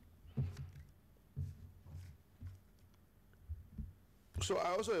 years. So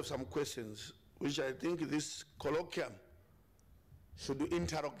I also have some questions, which I think this colloquium should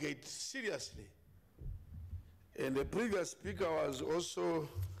interrogate seriously. And the previous speaker was also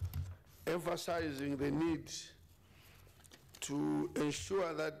emphasizing the need to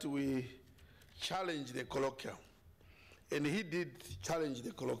ensure that we challenge the colloquium And he did challenge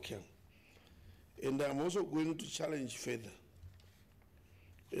the colloquium. And I'm also going to challenge further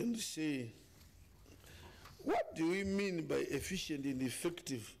and say, what do we mean by efficient and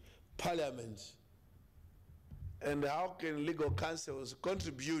effective parliaments? And how can legal counsels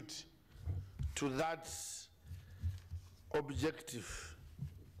contribute to that objective?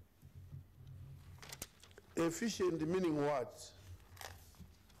 Efficient meaning what?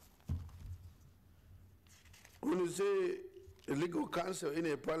 When you say a legal counsel in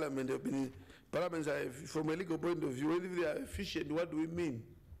a parliament, parliaments are, from a legal point of view, if they are efficient, what do we mean?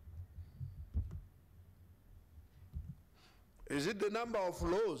 Is it the number of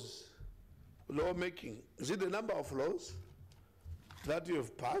laws, lawmaking? Is it the number of laws that you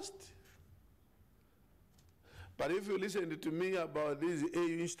have passed? But if you listen to me about these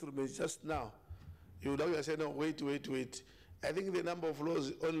AU instruments just now, you would say, no, wait. I think the number of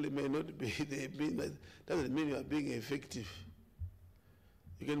laws only may not be, doesn't mean you are being effective.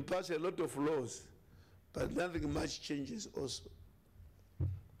 You can pass a lot of laws, but nothing much changes also.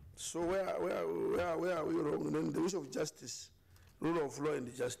 So where are we wrong? Then the issue of justice, rule of law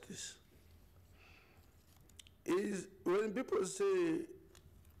and justice, is when people say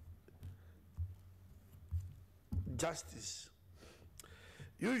justice,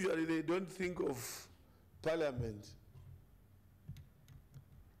 usually they don't think of parliament.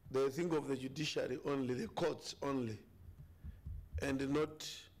 They think of the judiciary only, the courts only, and not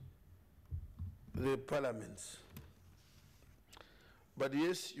the parliaments. But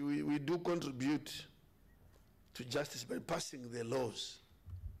yes, we do contribute to justice by passing the laws.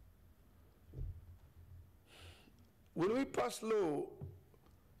 When we pass law,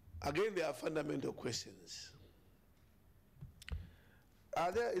 again, there are fundamental questions.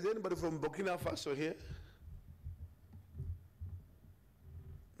 Is anybody from Burkina Faso here?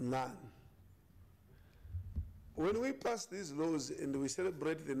 None. When we pass these laws and we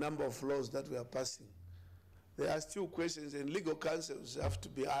celebrate the number of laws that we are passing, there are still questions, and legal counsels have to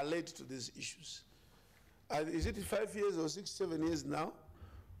be alert to these issues. Is it 5 years or 6, 7 years now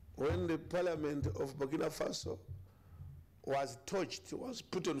when the parliament of Burkina Faso was torched, was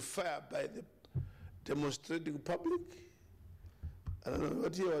put on fire by the demonstrating public? I don't know,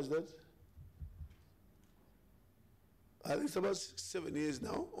 what year was that? I think it's about 6, 7 years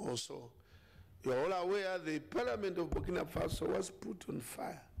now or so. You're all aware the parliament of Burkina Faso was put on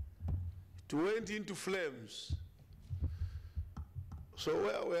fire. It went into flames. So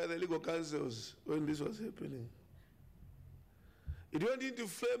where were the legal counsels when this was happening? It went into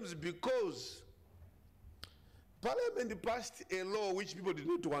flames because Parliament passed a law which people did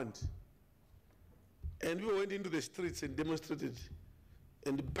not want. And people went into the streets and demonstrated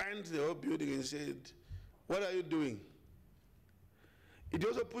and banned the whole building and said, what are you doing? It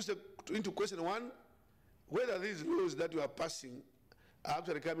also puts into question, one, whether these laws that you are passing are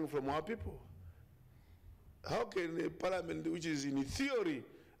actually coming from our people. How can a parliament, which is in theory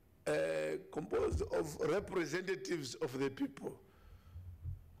composed of representatives of the people,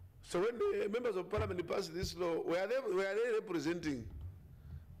 so when the members of parliament passed this law, were they representing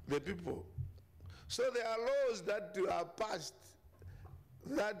the people? So there are laws that are passed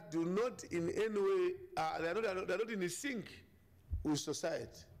that do not in any way, they're not in sync with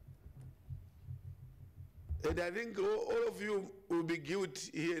society. And I think all of you will be guilty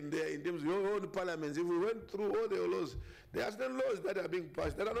here and there in terms of your own parliaments. If we went through all the laws, there are certain laws that are being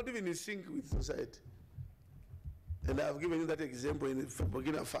passed that are not even in sync with society. And I've given you that example in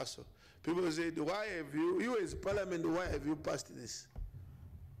Burkina Faso. People said, why have you as parliament, why have you passed this?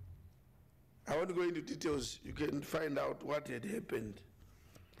 I won't go into details. You can find out what had happened.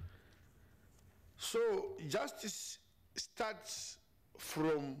 So justice starts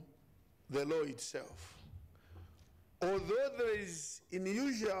from the law itself. Although there is in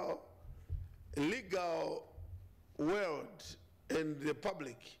usual legal world and the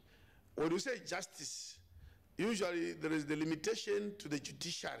public, when you say justice, usually there is the limitation to the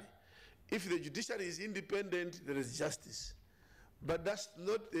judiciary. If the judiciary is independent, there is justice. But that's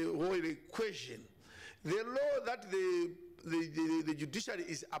not the whole equation. The law that the judiciary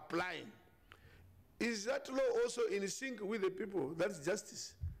is applying, is that law also in sync with the people? That's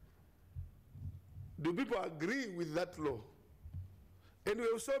justice. Do people agree with that law? And we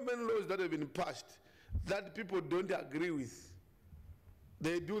have so many laws that have been passed that people don't agree with.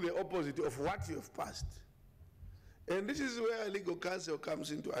 They do the opposite of what you have passed. And this is where legal counsel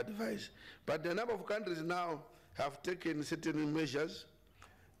comes into advice. But a number of countries now have taken certain measures.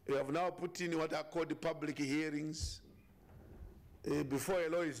 They have now put in what are called public hearings before a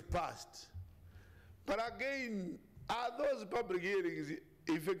law is passed. But again, are those public hearings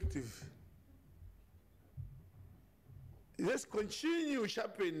effective? just continue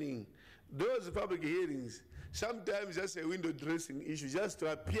sharpening those public hearings. Sometimes just a window dressing issue, just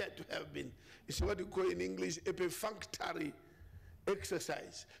to appear to have been, it's what you call in English a perfunctory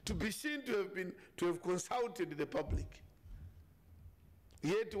exercise, to be seen to have consulted the public.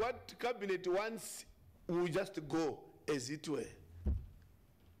 Yet what cabinet wants will just go as it were.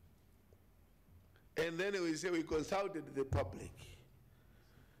 And then we say we consulted the public.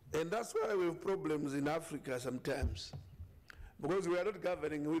 And that's why we have problems in Africa sometimes, because we are not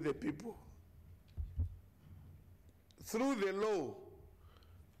governing with the people. Through the law,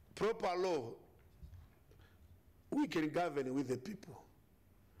 proper law, we can govern with the people.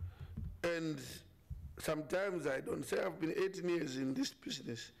 And sometimes I don't say, I've been 18 years in this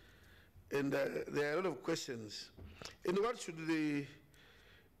business, and there are a lot of questions. And what should the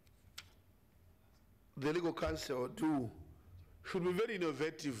legal counsel do? Should be very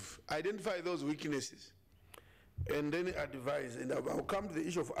innovative, identify those weaknesses, and then advise. And I'll come to the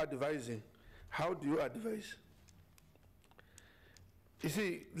issue of advising. How do you advise? You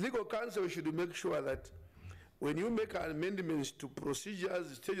see, legal counsel should make sure that when you make amendments to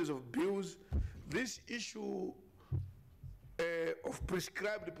procedures, stages of bills, this issue of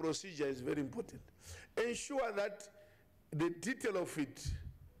prescribed procedure is very important. Ensure that the detail of it,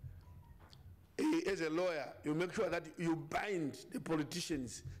 as a lawyer, you make sure that you bind the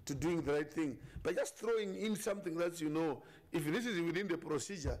politicians to doing the right thing. By just throwing in something that you know, if this is within the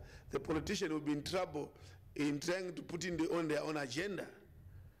procedure, the politician will be in trouble in trying to put in on their own agenda.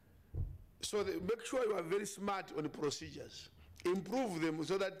 So make sure you are very smart on the procedures. Improve them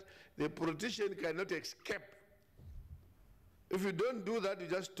so that the politician cannot escape. If you don't do that, you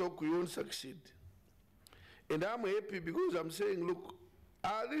just talk, you won't succeed. And I'm happy because I'm saying, look,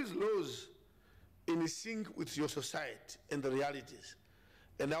 are these laws in sync with your society and the realities?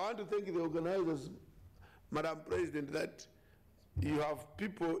 And I want to thank the organizers, Madam President, that you have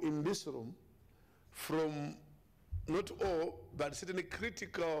people in this room from not all, but certainly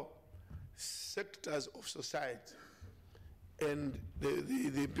critical sectors of society. And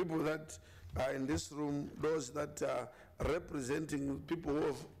the people that are in this room, those that are representing people who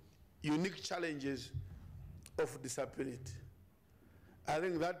have unique challenges of disability. I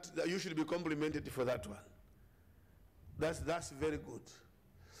think that you should be complimented for that one. That's very good.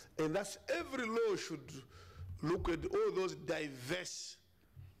 And that's every law should look at all those diverse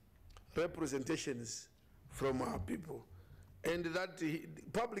representations from our people. And that the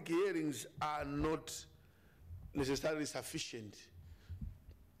public hearings are not necessarily sufficient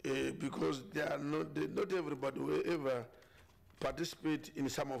because they are not everybody will ever participate in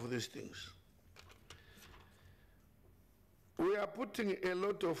some of these things. We are putting a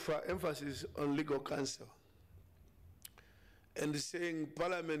lot of emphasis on legal counsel and saying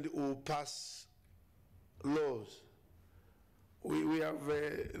Parliament will pass laws. We have,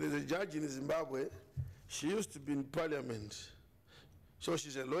 there's a judge in Zimbabwe, she used to be in Parliament. So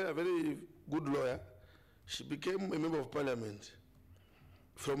she's a lawyer, a very good lawyer. She became a member of Parliament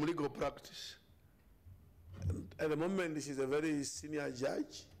from legal practice. And at the moment, she's a very senior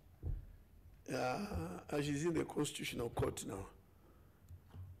judge. And she's in the Constitutional Court now.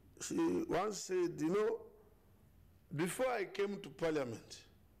 She once said, you know, before I came to Parliament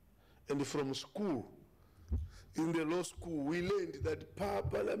and from school, in the law school, we learned that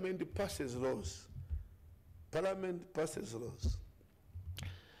Parliament passes laws. Parliament passes laws.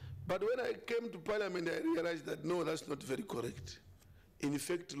 But when I came to Parliament, I realized that no, that's not very correct. In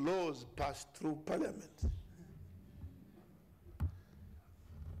fact, laws pass through Parliament.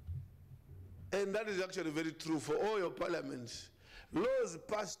 And that is actually very true for all your parliaments. Laws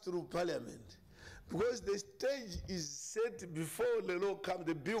pass through Parliament because the stage is set before the law comes,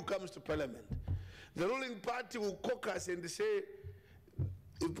 the bill comes to Parliament. The ruling party will caucus and say,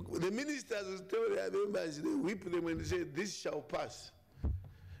 the ministers will tell their members, they whip them and say, this shall pass.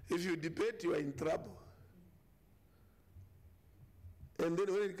 If you debate, you are in trouble. And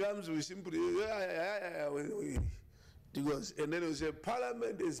then when it comes, we simply, because, and then we say,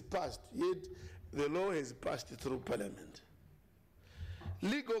 Parliament is passed, yet the law has passed through Parliament.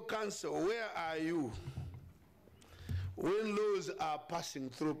 Legal counsel, where are you when laws are passing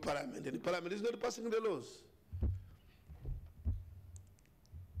through Parliament and Parliament is not passing the laws?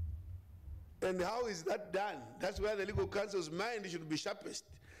 And how is that done? That's where the legal counsel's mind should be sharpest.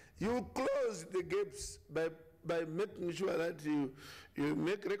 You close the gaps by making sure that you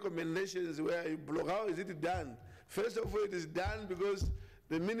make recommendations where you block. How is it done? First of all, it is done because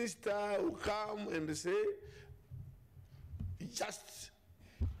the minister will come and say, just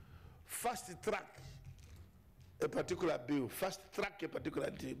fast track a particular bill, fast track a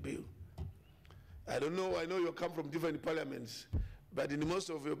particular bill. I don't know, I know you come from different parliaments, but in most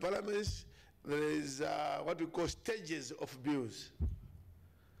of your parliaments, there is what we call stages of bills.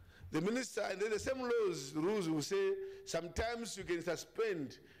 The minister, and then the same rules will say sometimes you can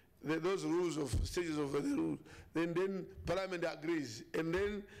suspend those rules of stages of the rule. Then Parliament agrees, and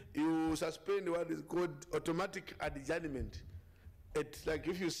then you suspend what is called automatic adjournment. It's like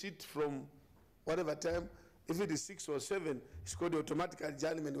if you sit from whatever time, if it is 6 or 7, it's called automatic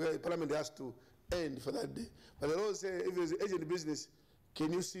adjournment, where the Parliament has to end for that day. But they also say if it's urgent business,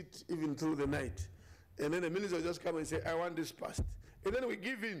 can you sit even through the night? And then the minister will just come and say, I want this passed. And then we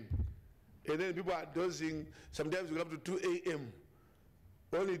give in. And then people are dozing. Sometimes we go up to 2 a.m.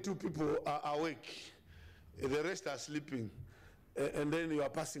 Only 2 people are awake. The rest are sleeping. And then you are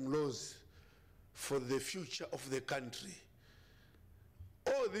passing laws for the future of the country.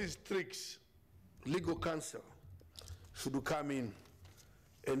 All these tricks, legal counsel should come in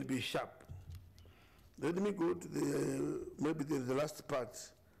and be sharp. Let me go to maybe the last part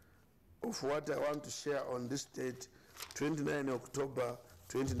of what I want to share on this date, 29 October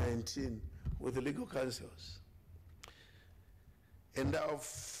 2019, with the legal counsels. And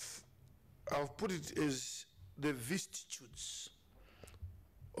I've put it as the vicissitudes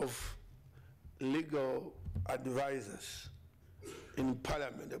of legal advisors in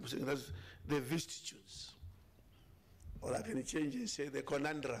Parliament. I'm saying that's the vicissitudes. Or I can change and say the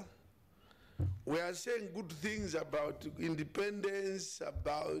conundrum. We are saying good things about independence,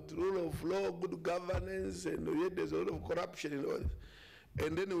 about rule of law, good governance, and yet there's a lot of corruption in all this.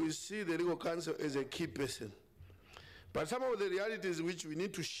 And then we see the legal counsel as a key person. But some of the realities which we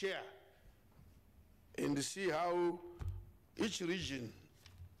need to share and see how each region,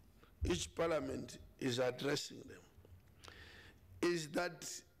 each parliament is addressing them, is that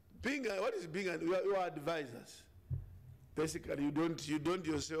what is being, you are advisors. Basically, you don't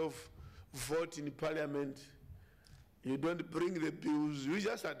yourself vote in parliament, you don't bring the bills, you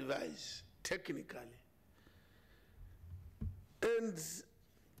just advise technically. And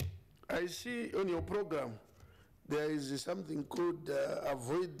I see on your program there is something called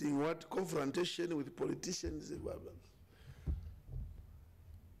avoiding what confrontation with politicians.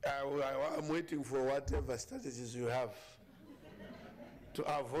 I'm waiting for whatever strategies you have to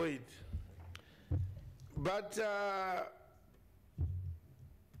avoid. But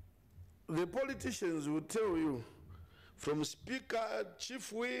the politicians will tell you, from speaker,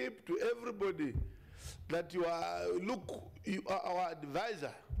 chief whip, to everybody, that you are our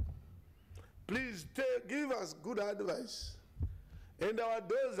advisor. Please give us good advice. And our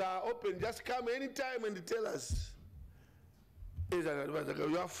doors are open. Just come anytime and tell us. As an advisor,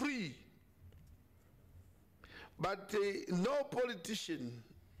 you are free. But no politician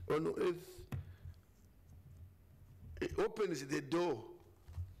on earth opens the door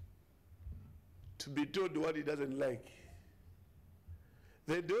to be told what he doesn't like.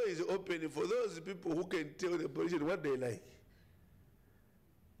 The door is open for those people who can tell the politician what they like.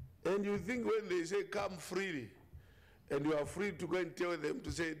 And you think when they say come freely, and you are free to go and tell them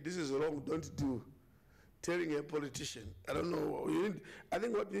to say this is wrong, don't do, telling a politician. I don't know. I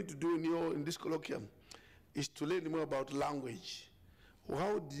think what you need to do in this colloquium is to learn more about language.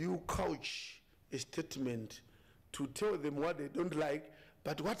 How do you couch a statement to tell them what they don't like,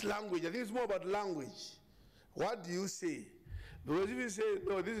 but what language? I think it's more about language. What do you say? Because if you say,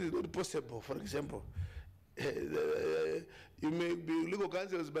 no, this is not possible, for example, you may be legal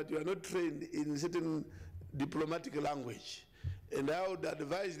counsels, but you are not trained in certain diplomatic language. And I would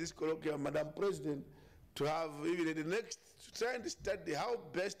advise this colloquium, Madam President, to have even in the next, trying to study how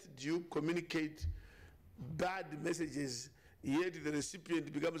best do you communicate bad messages, yet the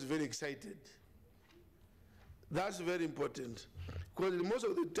recipient becomes very excited. That's very important. Because most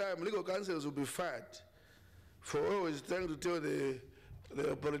of the time, legal counsels will be fired for always trying to tell the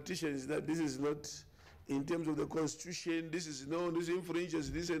politicians that this is not in terms of the constitution, this is this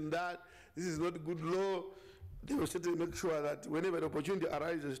infringes this and that, this is not good law. They will certainly make sure that whenever the opportunity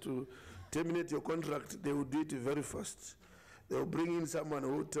arises to terminate your contract, they will do it very fast. They will bring in someone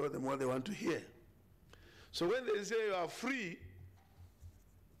who will tell them what they want to hear. So when they say you are free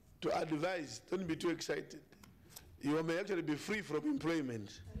to advise, don't be too excited. You may actually be free from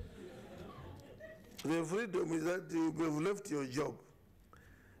employment. The freedom is that you have left your job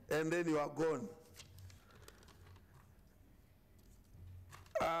and then you are gone.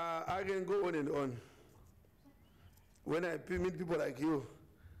 I can go on and on. When I meet people like you,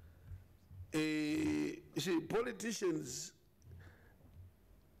 see, politicians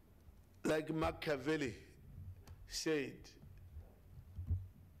like Machiavelli said,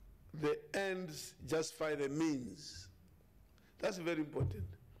 the ends justify the means. That's very important.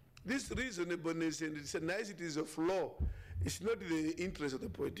 This reasonableness and the niceties of law is not the interest of the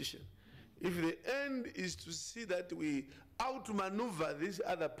politician. If the end is to see that we outmaneuver this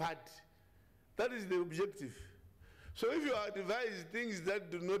other party, that is the objective. So if you advise things that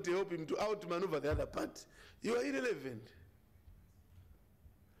do not help him to outmaneuver the other party, you are irrelevant.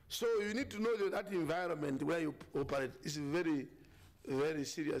 So you need to know that environment where you operate is a very, very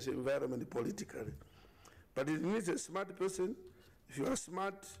serious environment politically. But it needs a smart person. If you are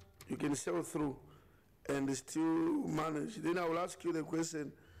smart, you can sail through and still manage. Then I will ask you the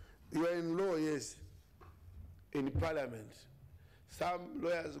question, you are in law, yes, in parliament. Some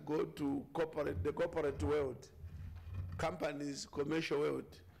lawyers go to the corporate world, companies, commercial world.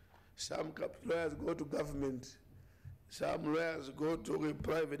 Some lawyers go to government. Some lawyers go to a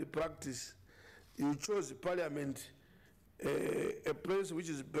private practice. You chose parliament, a place which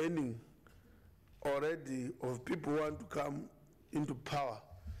is burning already of people who want to come into power.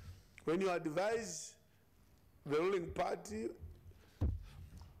 When you advise the ruling party,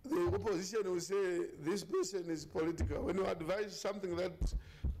 the opposition will say this person is political. When you advise something that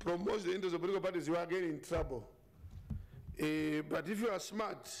promotes the interests of political parties, you are getting in trouble. But if you are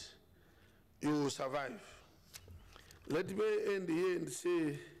smart, you will survive. Let me end here and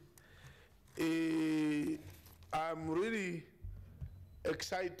say, I'm really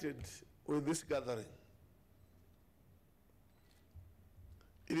excited with this gathering.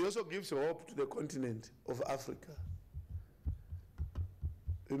 It also gives hope to the continent of Africa.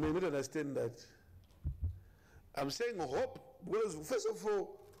 You may not understand that. I'm saying hope because, first of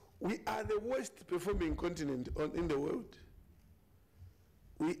all, we are the worst performing continent in the world.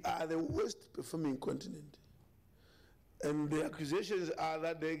 We are the worst performing continent. And the accusations are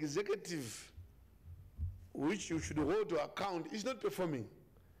that the executive, which you should hold to account, is not performing.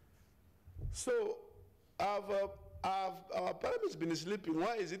 So our parliament's been sleeping.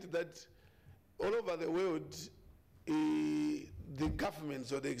 Why is it that all over the world, the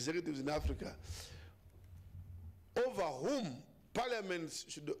governments or the executives in Africa, over whom parliaments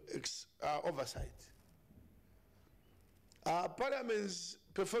should oversight, are parliaments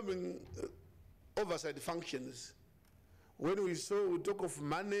performing oversight functions? When we talk of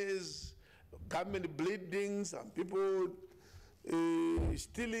monies, government bleeding, some people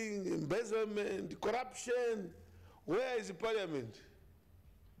stealing, embezzlement, corruption. Where is the parliament?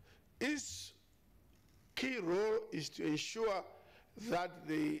 Its key role is to ensure that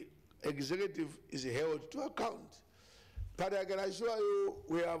the executive is held to account. But I can assure you,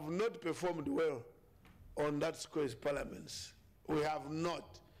 we have not performed well on that score as parliaments. We have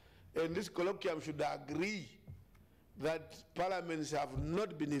not. And this colloquium should agree that parliaments have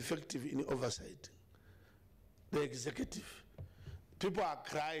not been effective in oversight. The executive. People are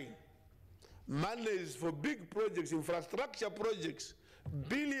crying. Monies for big projects, infrastructure projects,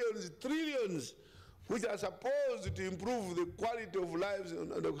 billions, trillions, which are supposed to improve the quality of lives on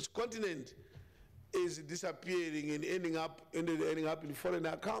the continent, is disappearing and ending up in foreign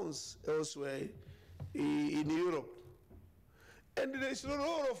accounts elsewhere in Europe. And there's no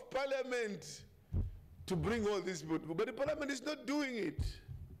role of parliament to bring all these people, but the parliament is not doing it.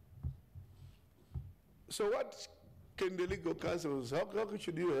 So what can the legal counsels, how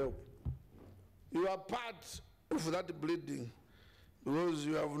should you help? You are part of that bleeding because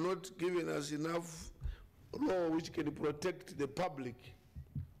you have not given us enough law which can protect the public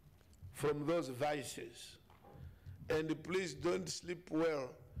from those vices. And please don't sleep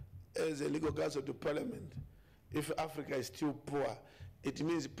well as a legal counsel to parliament. If Africa is still poor, it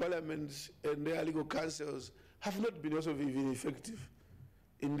means parliaments and their legal councils have not been also even effective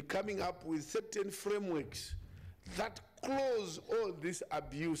in coming up with certain frameworks that close all these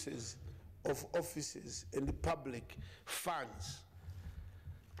abuses of offices and public funds.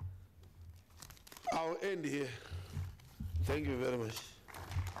 I'll end here. Thank you very much.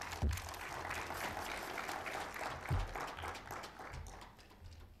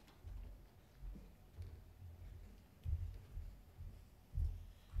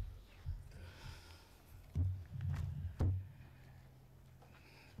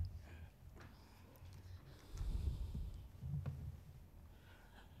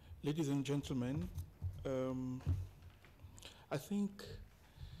 Ladies and gentlemen, I think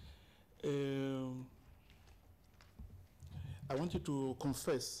I wanted to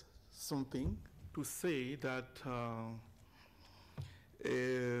confess something, to say that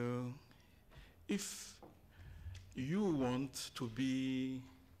if you want to be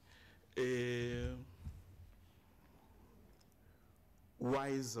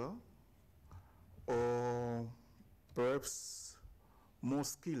wiser or perhaps more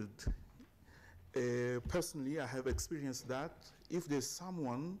skilled, personally I have experienced that if there's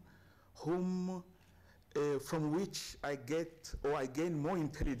someone from which I gain more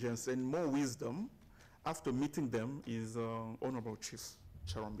intelligence and more wisdom after meeting them is Honorable Chief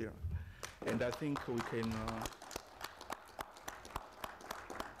Charumbira. And I think we can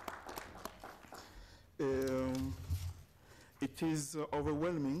it is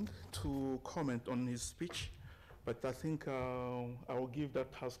overwhelming to comment on his speech, but I think I will give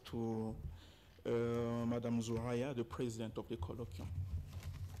that task to Madam Zuraya, the President of the Colloquium.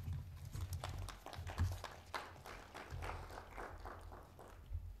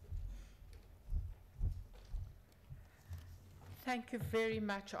 Thank you very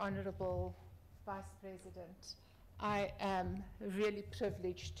much, Honorable Vice President. I am really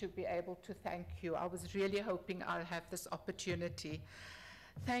privileged to be able to thank you. I was really hoping I'll have this opportunity.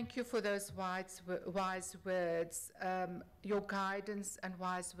 Thank you for those wise words. Your guidance and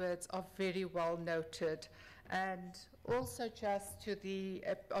wise words are very well noted. And also just to the,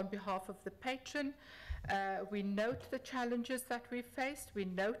 on behalf of the patron, we note the challenges that we faced. We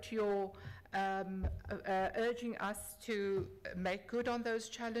note your urging us to make good on those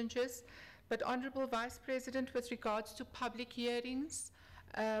challenges. But Honourable Vice President, with regards to public hearings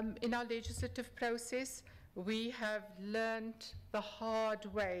in our legislative process, we have learned the hard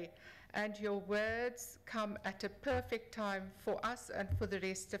way, and your words come at a perfect time for us and for the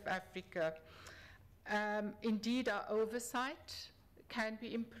rest of Africa. Indeed, our oversight can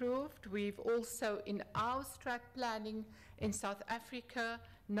be improved. We've also, in our strat planning in South Africa,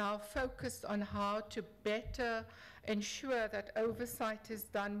 now focused on how to better ensure that oversight is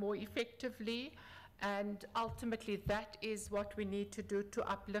done more effectively, and ultimately that is what we need to do to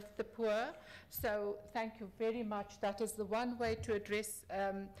uplift the poor. So thank you very much. That is the one way to address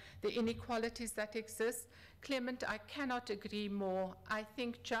the inequalities that exist. Clement, I cannot agree more. I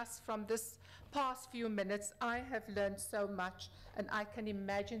think just from this past few minutes, I have learned so much, and I can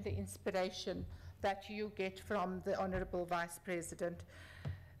imagine the inspiration that you get from the Honourable Vice President.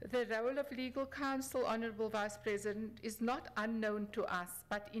 The role of legal counsel, Honourable Vice President, is not unknown to us,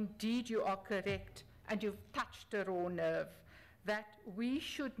 but indeed you are correct, and you've touched a raw nerve, that we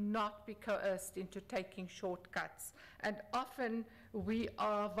should not be coerced into taking shortcuts. And often we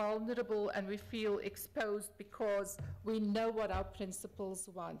are vulnerable and we feel exposed because we know what our principals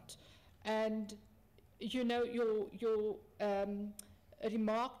want. And you know, your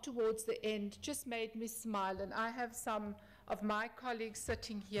remark towards the end just made me smile, and I have some of my colleagues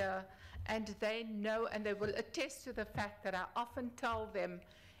sitting here, and they know and they will attest to the fact that I often tell them,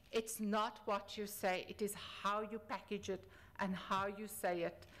 it's not what you say, it is how you package it and how you say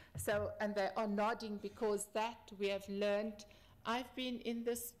it. So, and they are nodding because that we have learned. I've been in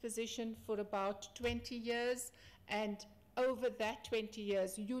this position for about 20 years, and over that 20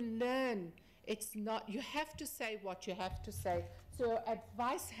 years, you learn. It's not, you have to say what you have to say. So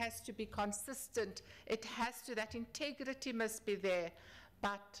advice has to be consistent. It has to, that integrity must be there,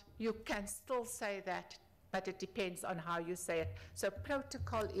 but you can still say that, but it depends on how you say it. So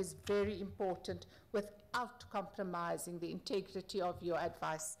protocol is very important without compromising the integrity of your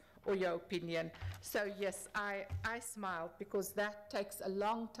advice or your opinion. So yes, I smile because that takes a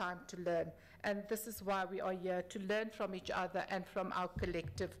long time to learn. And this is why we are here, to learn from each other and from our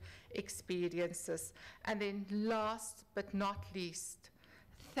collective experiences. And then last but not least,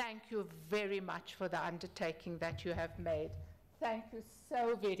 thank you very much for the undertaking that you have made. Thank you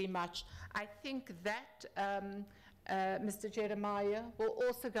so very much. I think that Mr. Jeremiah will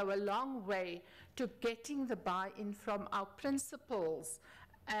also go a long way to getting the buy-in from our principals,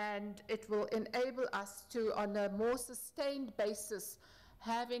 and it will enable us to, on a more sustained basis,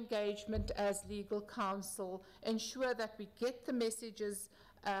 have engagement as legal counsel, ensure that we get the messages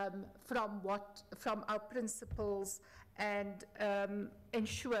from our principals, and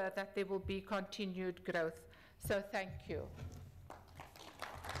ensure that there will be continued growth. So thank you.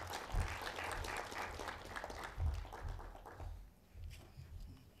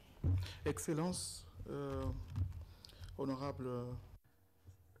 Excellence, Honorable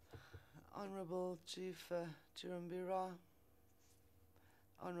Honorable Chief Chirumbira,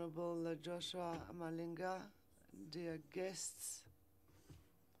 Honorable Joshua Malinga, dear guests,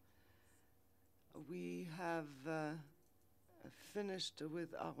 we have finished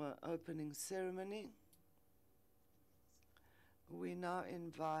with our opening ceremony. We now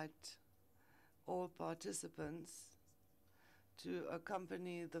invite all participants to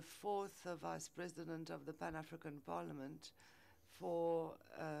accompany the fourth Vice President of the Pan-African Parliament for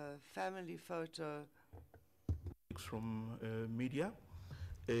a family photo. From media,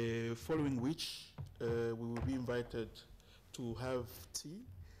 following which we will be invited to have tea,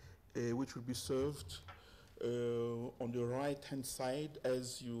 which will be served on the right-hand side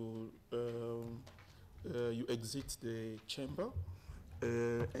as you you exit the chamber,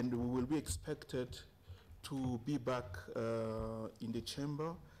 and we will be expected to be back in the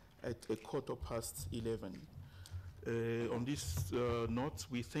chamber at 11:15. On this note,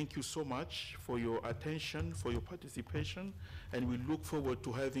 we thank you so much for your attention, for your participation, and we look forward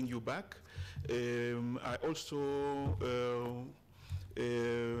to having you back. I also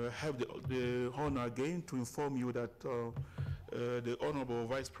have the honor again to inform you that the Honorable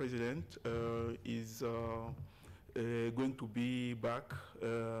Vice President is going to be back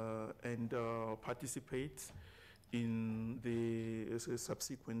and participate in the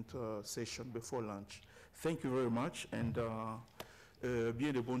subsequent session before lunch. Thank you very much, and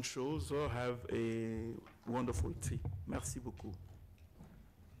bien de bonnes choses. Have a wonderful tea. Merci beaucoup.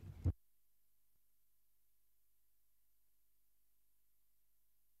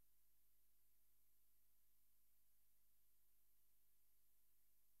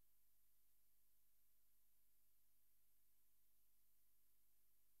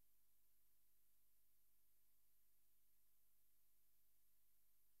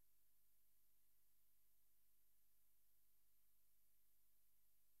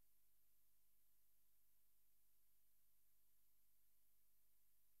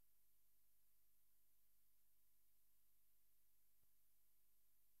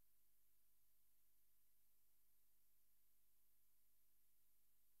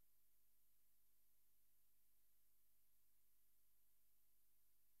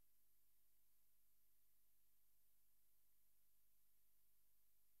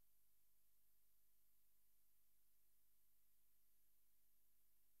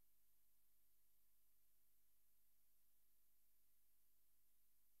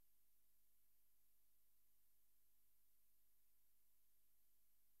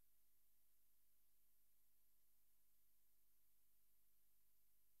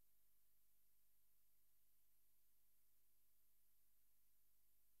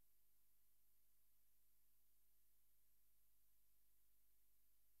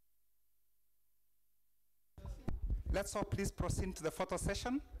 Let's all please proceed to the photo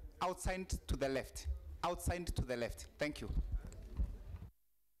session. Outside to the left. Outside to the left. Thank you.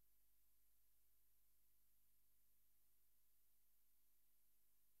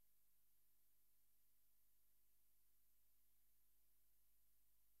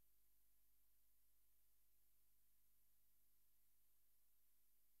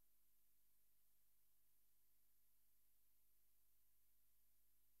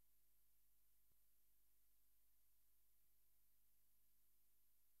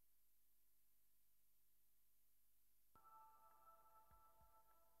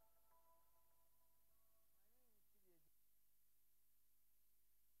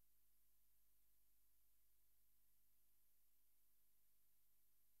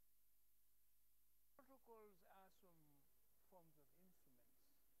 Protocols are some forms of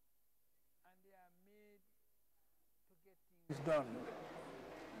instruments, and they are made to get things done.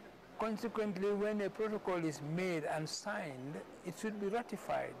 Consequently, when a protocol is made and signed, it should be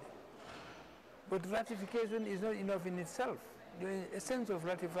ratified. But ratification is not enough in itself. The essence of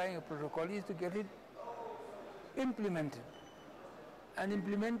ratifying a protocol is to get it implemented. And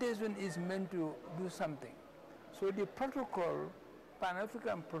implementation is meant to do something. So the protocol,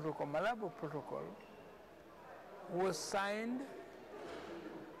 Pan-African Protocol, Malabo Protocol, was signed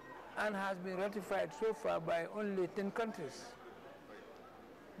and has been ratified so far by only 10 countries.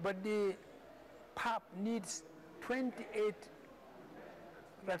 But the PAP needs 28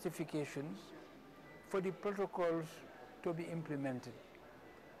 ratifications for the protocols to be implemented.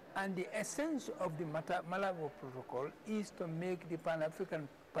 And the essence of the Malabo Protocol is to make the Pan-African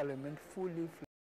Parliament fully